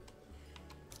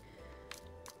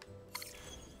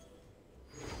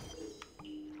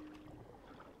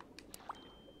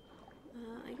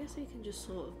 I guess we can just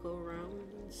sort of go around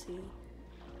and see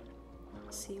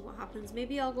what happens.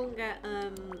 Maybe I'll go and get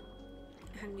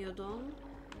Hanyodong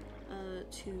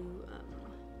to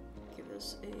give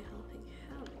us a helping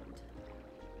hand.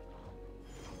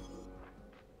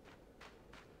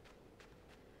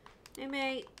 Hey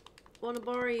mate, wanna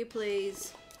borrow you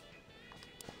please?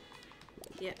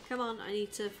 Yeah, come on, I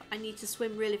need to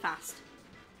swim really fast.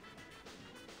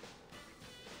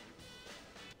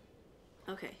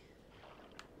 Okay.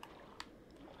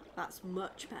 That's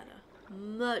much better.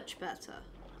 Much better.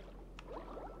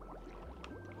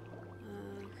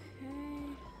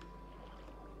 Okay.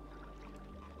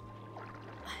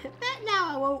 I bet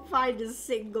now I won't find a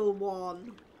single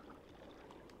one.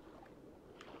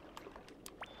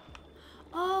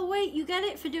 Oh wait, you get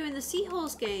it for doing the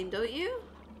seahorse game, don't you?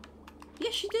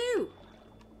 Yes, you do.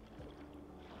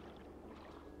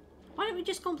 Why don't we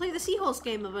just go and play the seahorse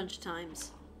game a bunch of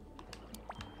times?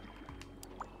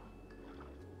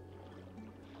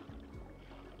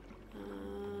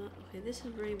 Okay, this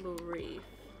is Rainbow Reef.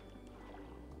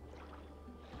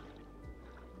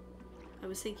 I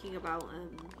was thinking about,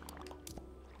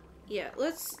 yeah,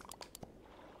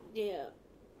 yeah.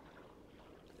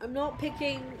 I'm not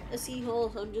picking a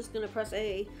seahorse, I'm just gonna press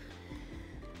A.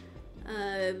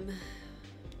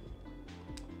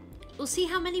 We'll see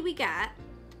how many we get.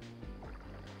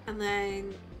 And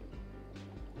then,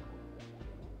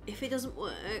 if it doesn't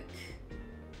work...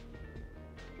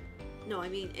 No, I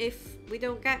mean, if we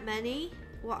don't get many,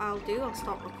 what I'll do, I'll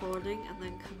stop recording and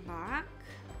then come back.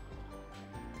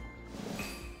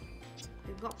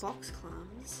 We've got box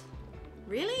clams.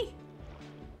 Really?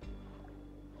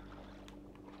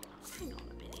 Hang on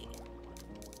a minute.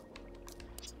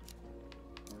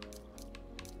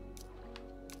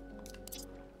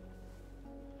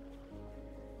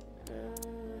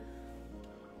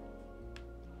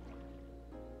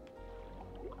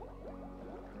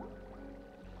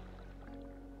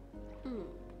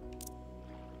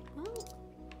 Well,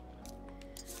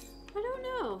 I don't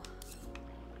know.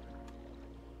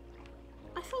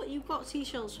 I thought you got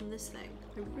seashells from this thing.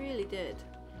 I really did.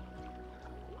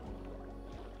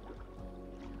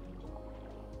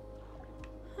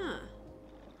 Huh.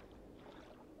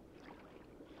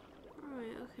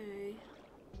 Alright, okay.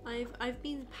 I've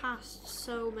been past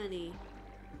so many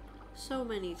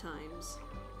times.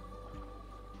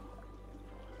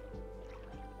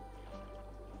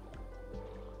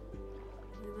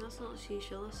 That's not a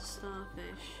seashell, that's a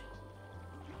starfish.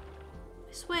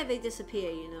 I swear they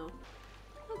disappear, you know.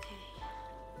 Okay.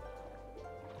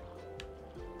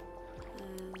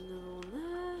 Another one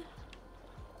there.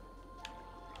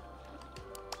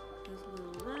 There's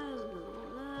another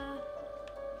one there.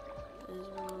 There's another one there. There's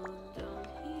one down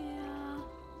here.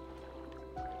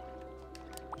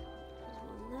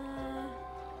 There's one there.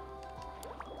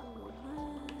 There's one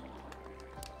there.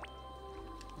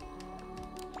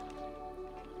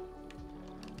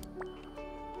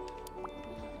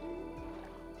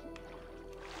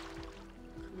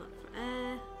 Come up for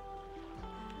air.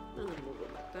 And then we'll go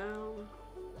back down.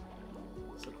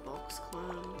 It's a box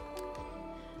clam.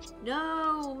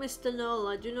 No, Mr. Null,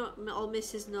 I do not, or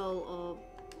Mrs. Null, or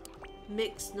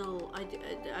Mixed Null.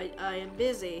 I am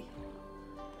busy.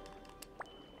 I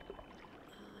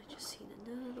just seen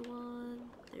another one.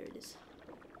 There it is.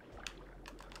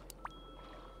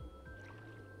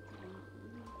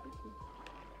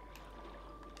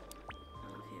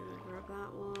 Okay, we'll grab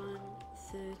that one.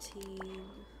 13,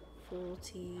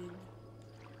 14,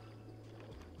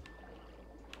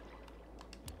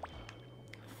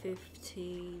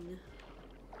 15.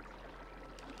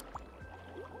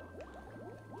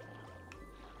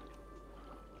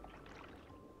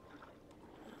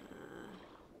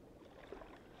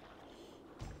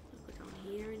 Go down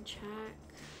here and check.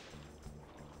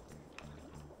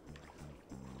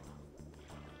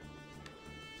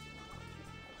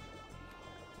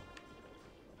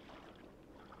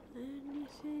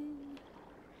 Anything?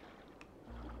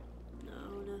 No,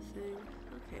 nothing.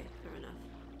 Okay, fair enough.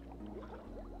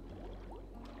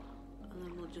 And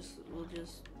then we'll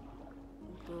just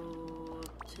go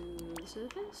up to the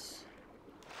surface.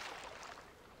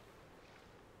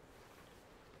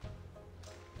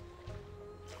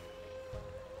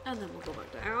 And then we'll go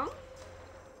back down.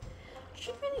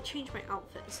 Should really change my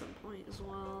outfit at some point as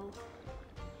well.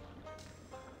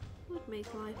 Would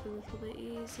make life a little bit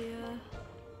easier.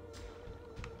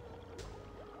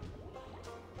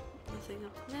 Nothing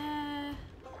up there.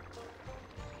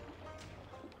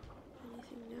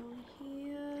 Anything down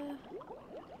here?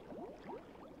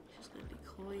 It's just gonna be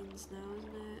coins now,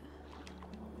 isn't it?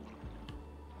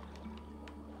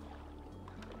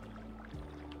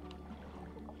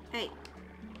 Hey.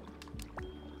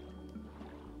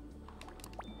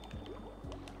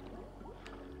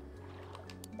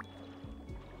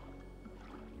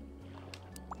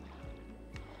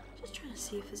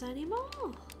 see if there's any more.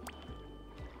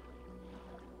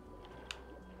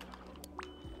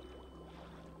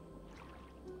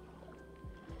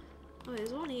 Oh,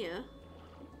 there's one here.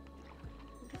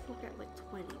 What if we'll get like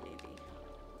 20 maybe?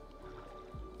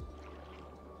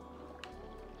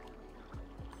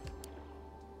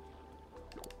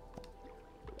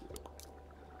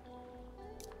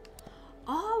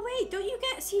 Oh wait, don't you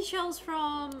get seashells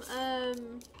from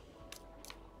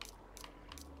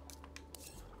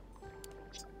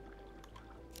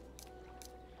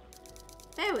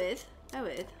Bear with.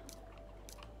 Okay,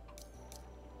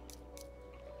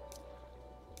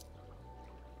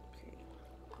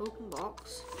 open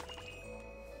box.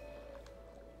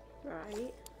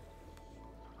 Right.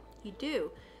 You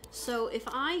do. So if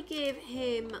I give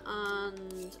him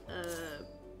and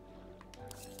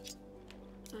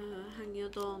hang your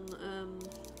don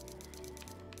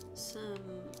some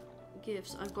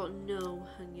gifts. I've got no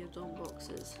hang your don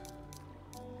boxes.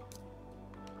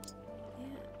 Yeah.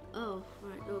 Oh,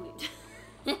 right. Oh.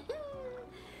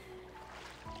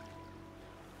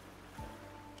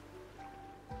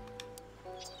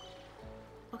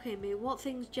 Okay, mate. What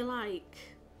things do you like?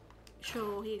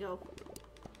 Sure. Here you go.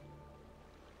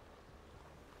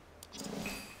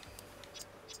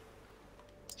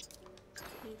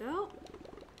 There you go.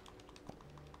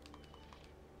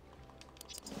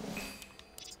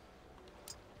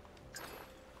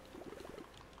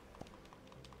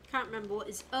 Can't remember what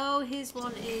is. Oh, his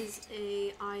one is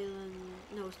a island.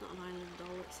 No, it's not an island doll.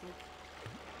 It's like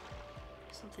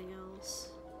something else.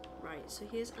 Right. So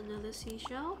here's another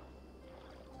seashell.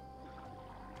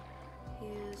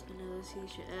 Here's another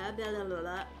seashell. Blah, blah, blah,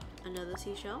 blah. Another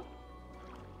seashell.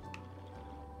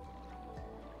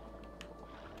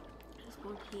 There's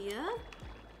one here.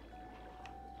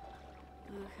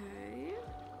 Okay.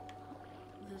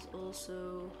 There's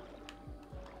also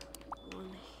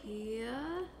one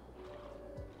here.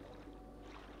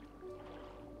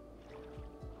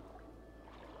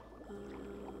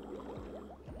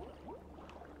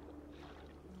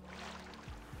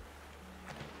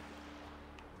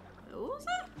 What was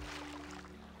that?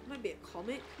 Might be a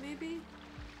comic, maybe?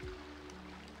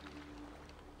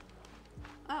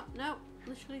 Oh, no.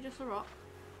 Literally just a rock.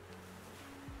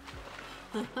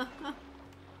 Right,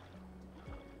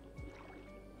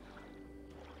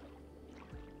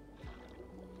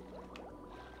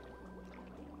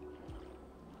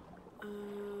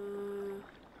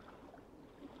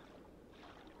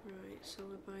 so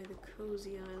we're by the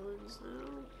cozy islands now.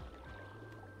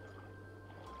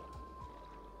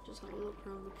 Just have a look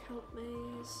around the kelp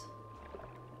maze.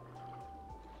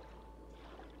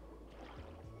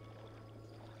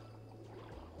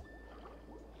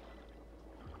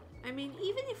 I mean,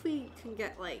 even if we can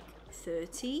get like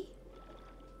 30,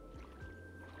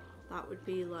 that would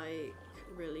be like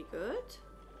really good.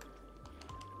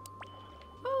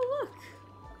 Oh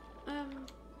look!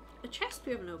 A chest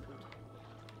we haven't opened.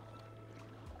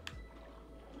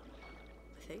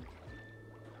 I think.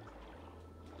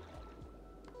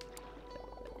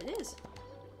 It is.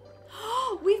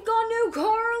 We've got new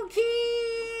coral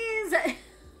keys!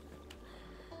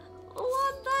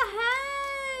 What the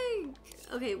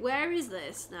heck? Okay, where is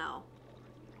this now?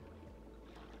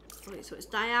 Okay, so it's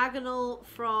diagonal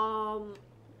from...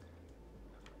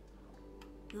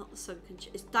 Not the sunken...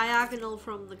 It's diagonal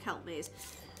from the kelp maze.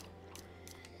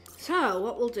 So,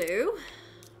 what we'll do...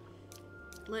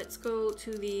 Let's go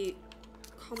to the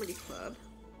comedy club.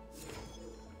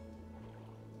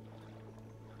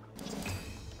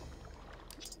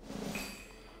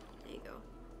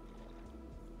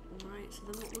 So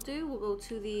then what we'll do, we'll go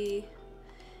to the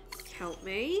kelp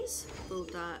maze,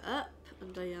 build that up,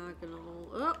 and diagonal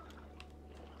up.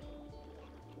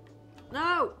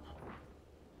 No!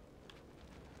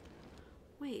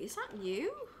 Wait, is that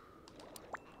new?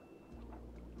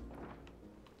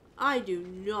 I do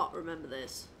not remember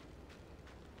this.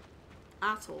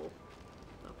 At all.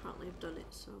 But apparently I've done it,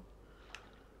 so...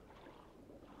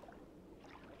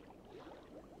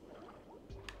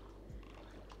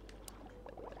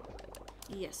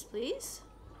 Yes, please.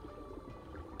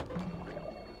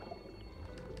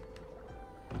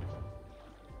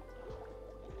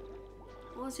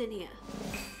 What's in here?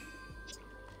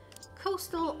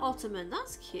 Coastal Ottoman.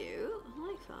 That's cute. I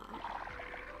like that.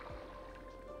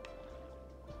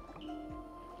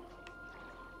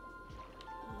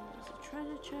 There's a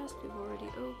treasure chest we've already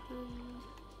opened.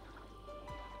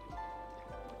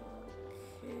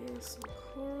 Okay, some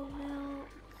coral milk.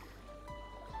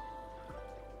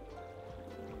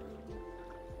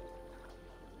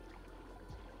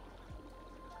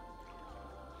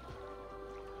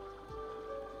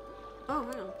 Oh,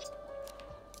 hang on.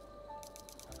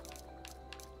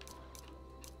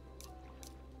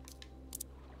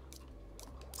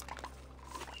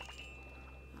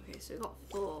 so we got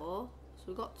 4. So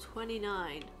we got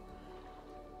 29.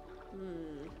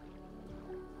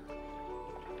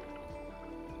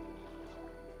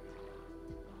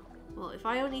 Well, if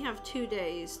I only have 2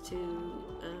 days to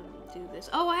do this.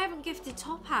 Oh, I haven't gifted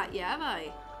Top Hat yet, have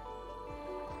I?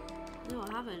 No,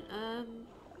 I haven't.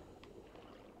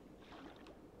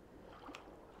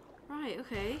 Right,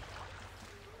 okay.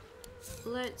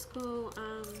 Let's go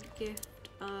and gift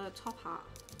Top Hat.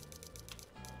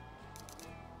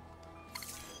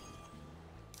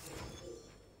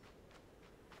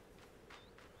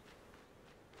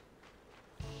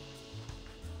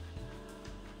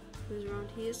 Who's around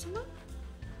here somewhere?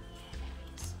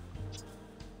 Yes.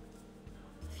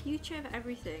 Future of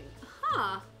everything.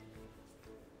 Aha!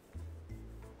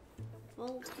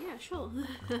 Well, yeah, sure.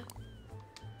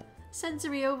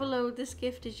 Sensory overload, this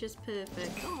gift is just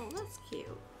perfect. Oh, that's cute.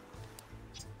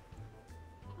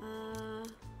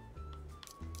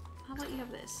 How about you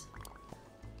have this?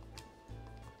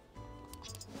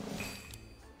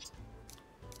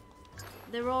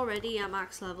 They're already at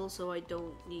max level, so I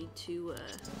don't need to,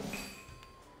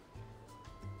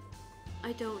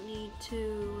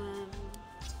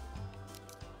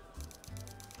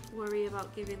 worry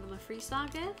about giving them a free-star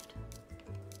gift.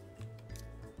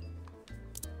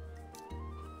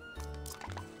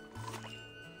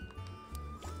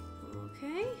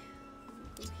 Okay,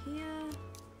 go here.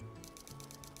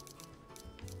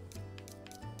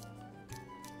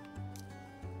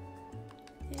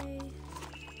 Okay.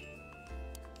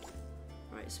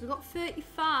 Right, so we got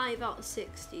 35 out of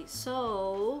 60.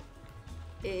 So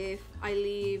if I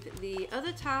leave the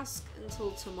other task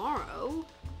until tomorrow,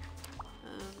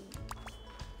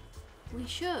 we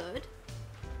should,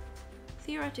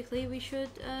 theoretically, we should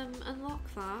unlock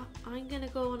that. I'm gonna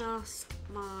go and ask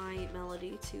my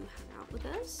Melody to hang out with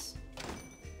us.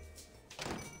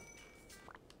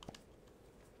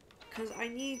 Because I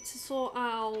need to sort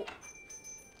out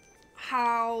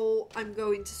how I'm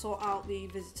going to sort out the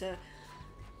visitor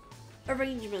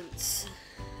arrangements.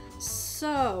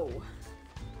 So,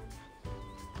 oh,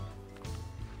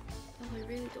 I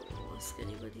really don't want to ask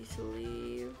anybody to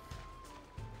leave.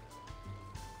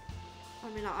 I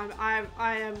mean,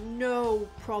 I have no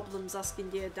problems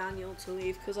asking Dear Daniel to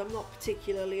leave because I'm not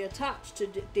particularly attached to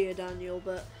Dear Daniel,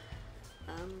 but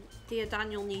Dear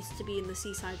Daniel needs to be in the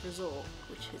seaside resort,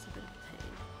 which is a bit of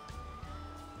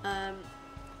a pain.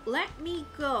 Let me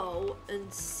go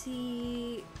and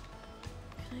see.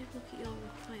 Can I look at your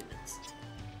requirements?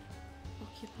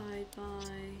 Occupied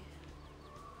by.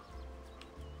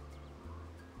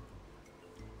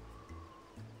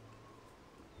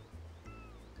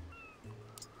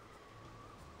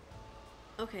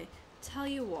 Okay, tell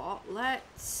you what,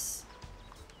 let's...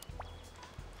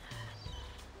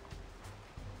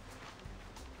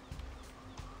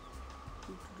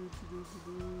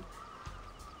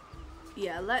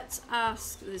 Yeah, let's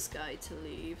ask this guy to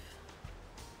leave.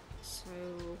 So...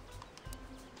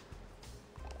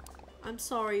 I'm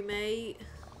sorry, mate.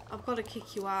 I've got to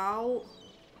kick you out.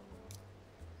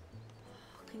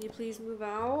 Can you please move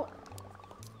out?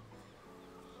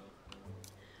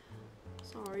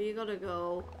 Sorry, you gotta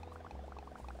go.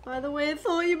 By the way, I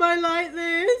thought you might like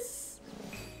this.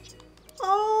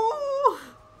 Oh!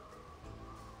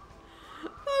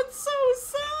 That's so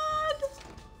sad!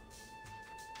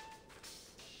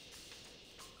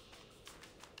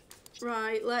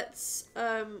 Right, let's,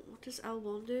 what does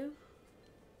L1 do?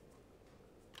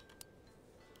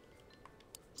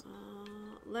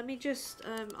 Let me just,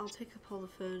 I'll pick up all the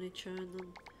furniture and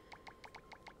then,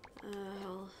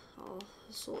 I'll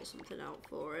sort something out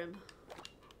for him.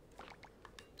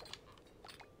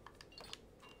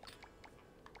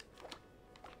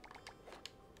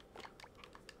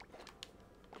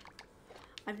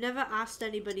 I've never asked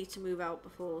anybody to move out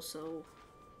before, so...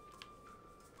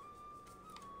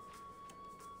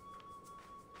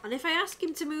 And if I ask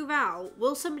him to move out,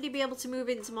 will somebody be able to move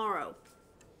in tomorrow?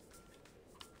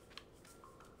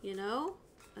 You know?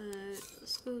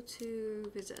 Let's go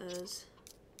to visitors.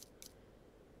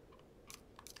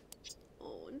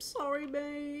 Oh, I'm sorry,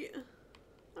 mate.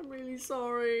 I'm really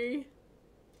sorry.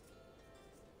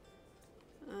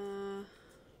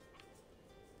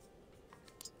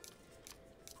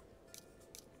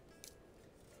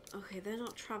 Okay, they're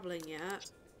not traveling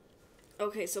yet.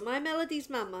 Okay, so my Melody's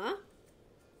mama.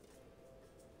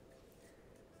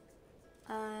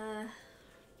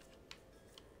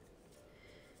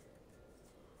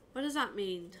 What does that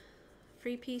mean?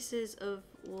 3 pieces of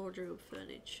wardrobe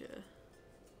furniture.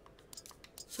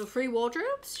 So 3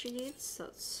 wardrobes she needs?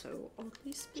 That's so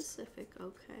oddly specific.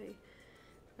 Okay.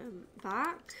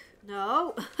 Back?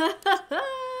 No.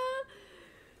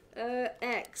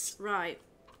 X, right.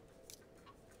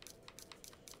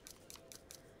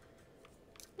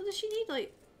 What does she need,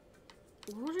 like,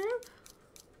 wardrobe?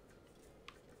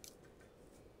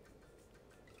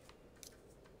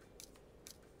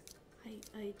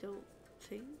 I don't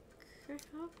think I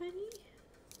have any.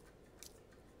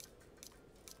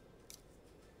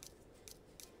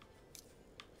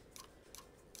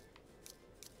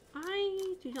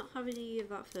 I do not have any of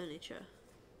that furniture.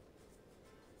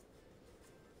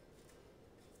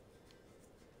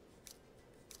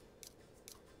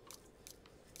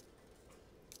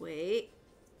 Wait.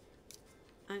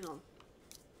 Hang on.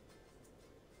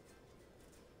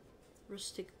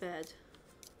 Rustic bed.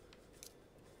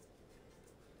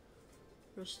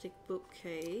 Rustic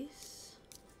bookcase.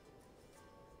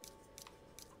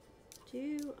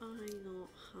 Do I not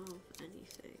have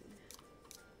anything?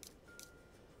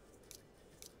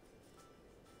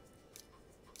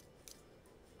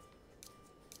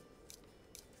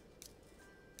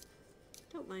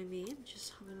 Don't mind me, I'm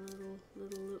just having a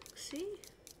little look-see.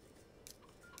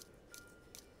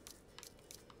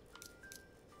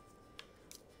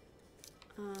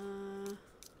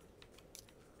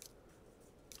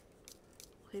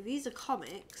 Okay, these are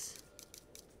comics.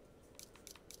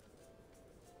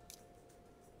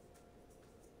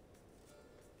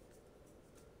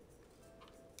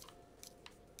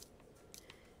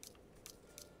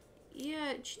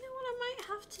 Yeah, do you know what I might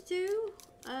have to do?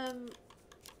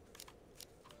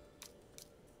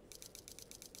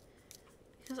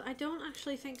 Because I don't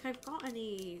actually think I've got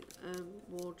any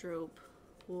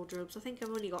wardrobes. I think I've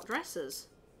only got dresses.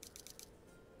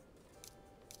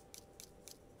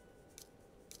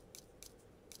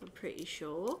 I'm pretty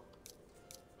sure.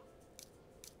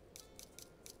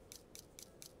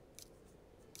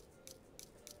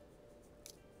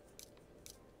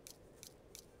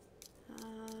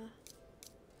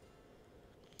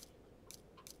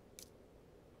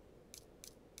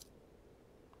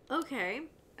 Okay.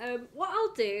 What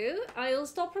I'll do, I'll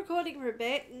stop recording for a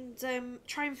bit and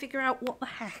try and figure out what the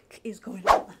heck is going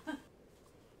on.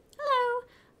 Hello.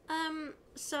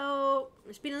 So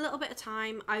it's been a little bit of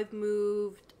time. I've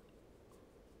moved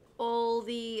all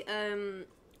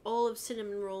of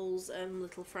Cinnamon Roll's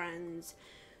little friends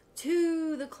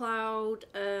to the cloud,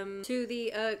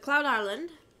 Cloud Island,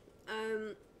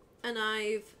 and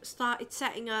I've started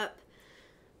setting up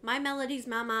my Melody's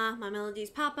mama, my Melody's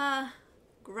papa,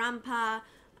 grandpa,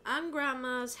 and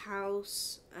grandma's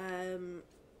house.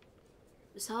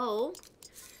 So I'll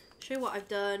show you what I've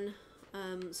done.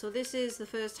 So this is the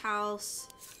first house.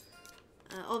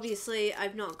 Obviously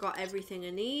I've not got everything I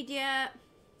need yet,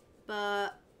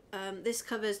 but this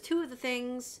covers two of the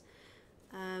things,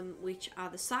 which are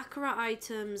the Sakura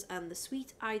items and the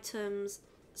sweet items.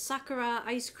 Sakura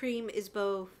ice cream is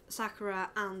both Sakura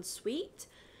and sweet.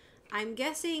 I'm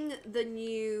guessing the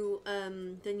new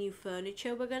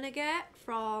furniture we're gonna get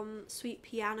from Sweet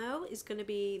Piano is gonna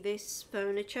be this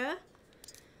furniture.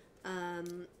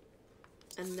 And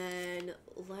then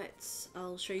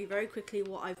I'll show you very quickly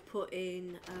what I've put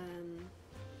in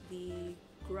the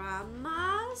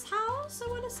grandma's house, I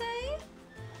want to say.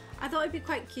 I thought it'd be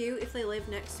quite cute if they live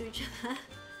next to each other.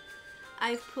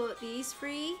 I've put these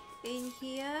three in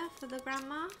here for the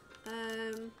grandma.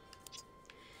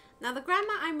 Now the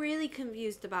grandma I'm really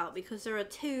confused about because there are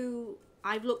two.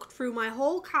 I've looked through my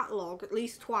whole catalogue at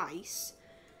least twice,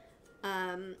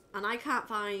 and I can't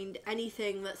find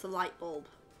anything that's a light bulb.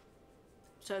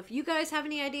 So if you guys have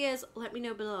any ideas, let me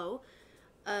know below.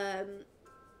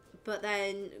 But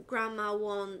then grandma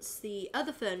wants the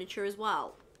other furniture as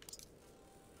well.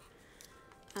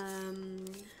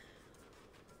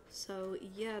 So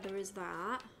yeah, there is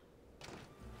that.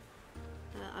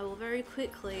 I will very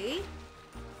quickly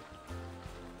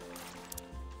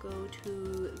go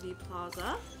to the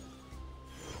plaza.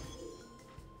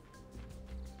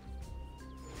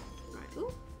 Right,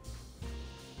 ooh.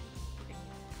 Okay.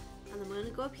 And then we're gonna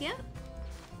go up here.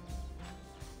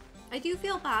 I do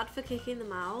feel bad for kicking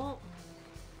them out.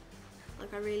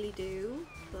 Like, I really do,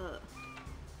 but...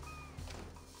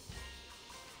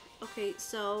 Okay,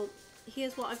 so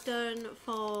here's what I've done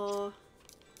for...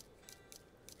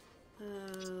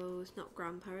 Oh, it's not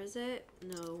Grandpa, is it?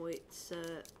 No,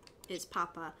 it's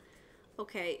Papa.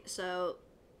 Okay, so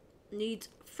needs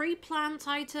 3 plant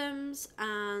items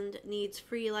and needs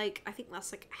 3, like, I think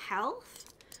that's like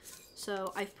health.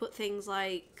 So I've put things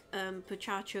like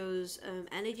Pachacho's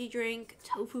energy drink,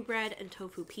 tofu bread, and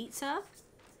tofu pizza.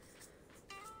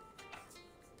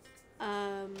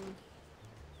 And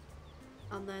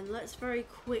then let's very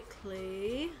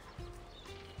quickly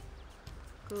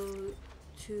go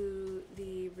to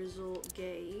the resort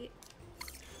gate.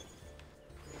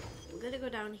 we're gonna go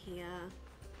down here.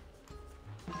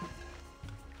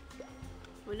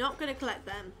 We're not gonna collect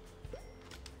them.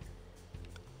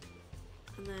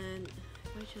 And then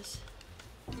if I just...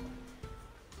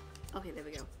 Okay, there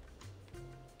we go.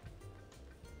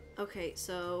 Okay,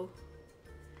 so...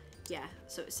 Yeah,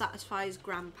 so it satisfies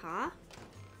Grandpa.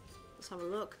 Let's have a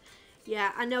look.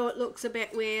 Yeah, I know it looks a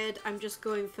bit weird. I'm just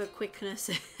going for quickness.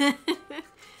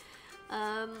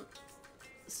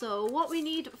 So what we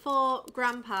need for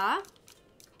Grandpa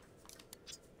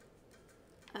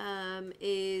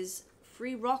is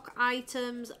 3 rock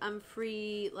items and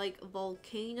 3 like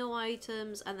volcano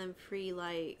items, and then 3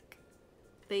 like,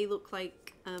 they look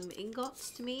like ingots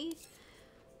to me.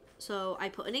 So I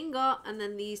put an ingot and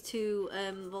then these 2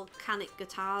 volcanic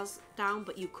guitars down,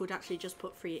 but you could actually just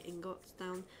put 3 ingots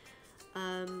down.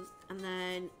 And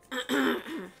then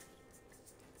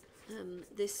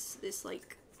this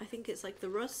like, I think it's like the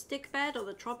rustic bed or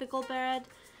the tropical bed,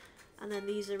 and then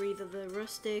these are either the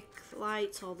rustic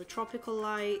lights or the tropical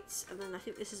lights, and then I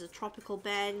think this is a tropical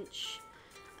bench.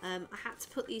 I had to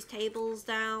put these tables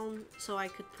down so I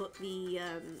could put the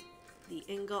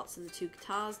ingots and the 2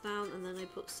 guitars down, and then I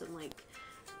put some like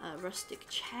rustic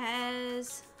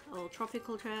chairs or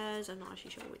tropical chairs. I'm not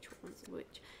actually sure which one's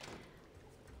which.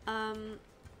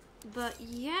 But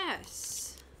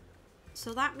yes,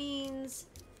 so that means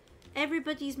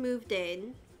everybody's moved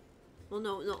in. Well,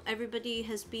 no, everybody's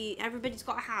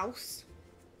got a house.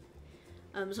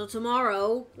 So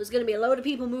tomorrow there's going to be a load of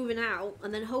people moving out,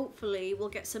 and then hopefully we'll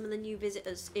get some of the new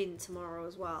visitors in tomorrow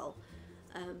as well.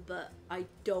 But I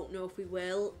don't know if we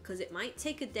will, because it might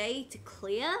take a day to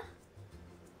clear.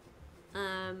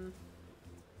 Don't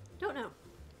know.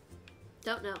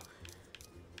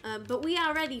 But we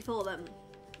are ready for them.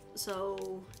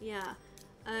 So yeah.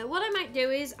 What I might do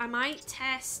is I might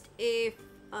test if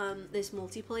this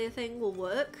multiplayer thing will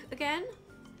work again.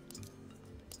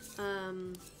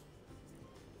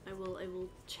 I will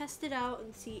test it out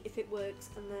and see if it works,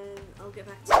 and then I'll get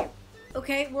back to you.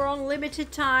 Okay, we're on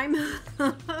limited time.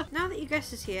 Now that your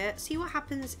guest is here, see what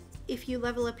happens if you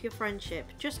level up your friendship.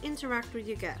 Just interact with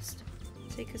your guest.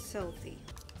 Take a selfie.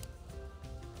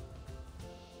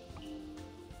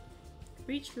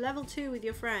 Reach level 2 with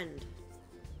your friend.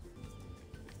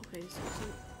 Okay, so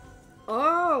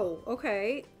oh,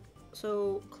 okay.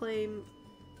 So claim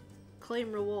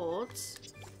rewards.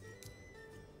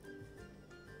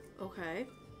 Okay.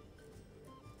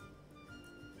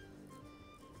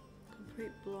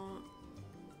 Complete block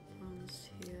runs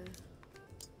here.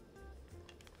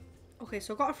 Okay,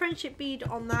 so I got a friendship bead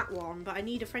on that one, but I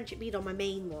need a friendship bead on my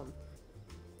main one.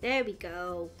 There we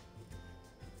go.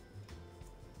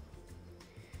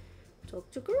 Talk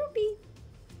to groupie.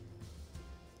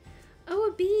 Oh,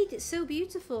 a bead! It's so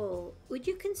beautiful. Would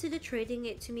you consider trading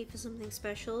it to me for something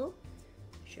special?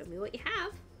 Show me what you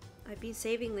have. I've been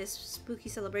saving this spooky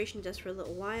celebration just for a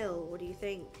little while. What do you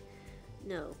think?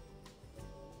 No.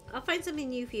 I'll find something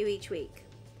new for you each week.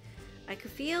 I can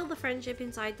feel the friendship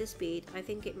inside this bead. I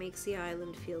think it makes the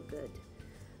island feel good.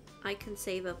 I can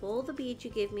save up all the beads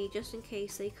you give me just in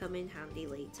case they come in handy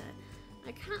later.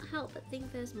 I can't help but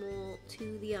think there's more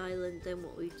to the island than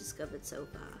what we've discovered so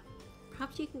far.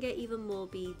 Perhaps you can get even more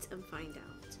beads and find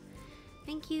out.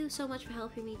 Thank you so much for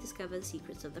helping me discover the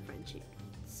secrets of the friendship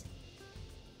beads.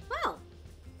 Well,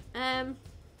 that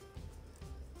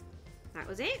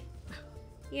was it.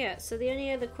 Yeah, so the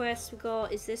only other quest we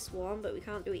got is this one, but we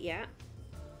can't do it yet.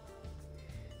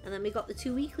 And then we got the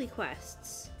 2 weekly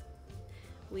quests.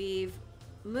 We've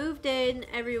moved in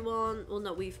everyone, well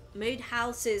no, we've made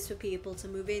houses for people to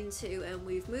move into, and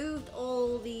we've moved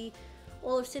all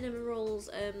of Cinnamon Roll's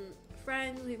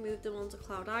friends. We've moved them onto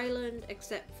Cloud Island,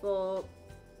 except for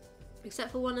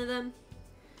one of them,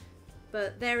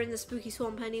 but they're in the spooky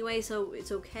swamp anyway, so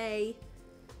it's okay.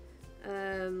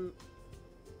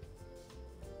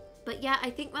 But yeah, I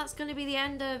think that's going to be the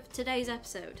end of today's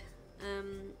episode.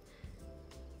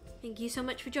 Thank you so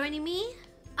much for joining me.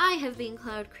 I have been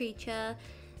Cloud Creature,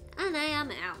 and I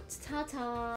am out. Ta-ta!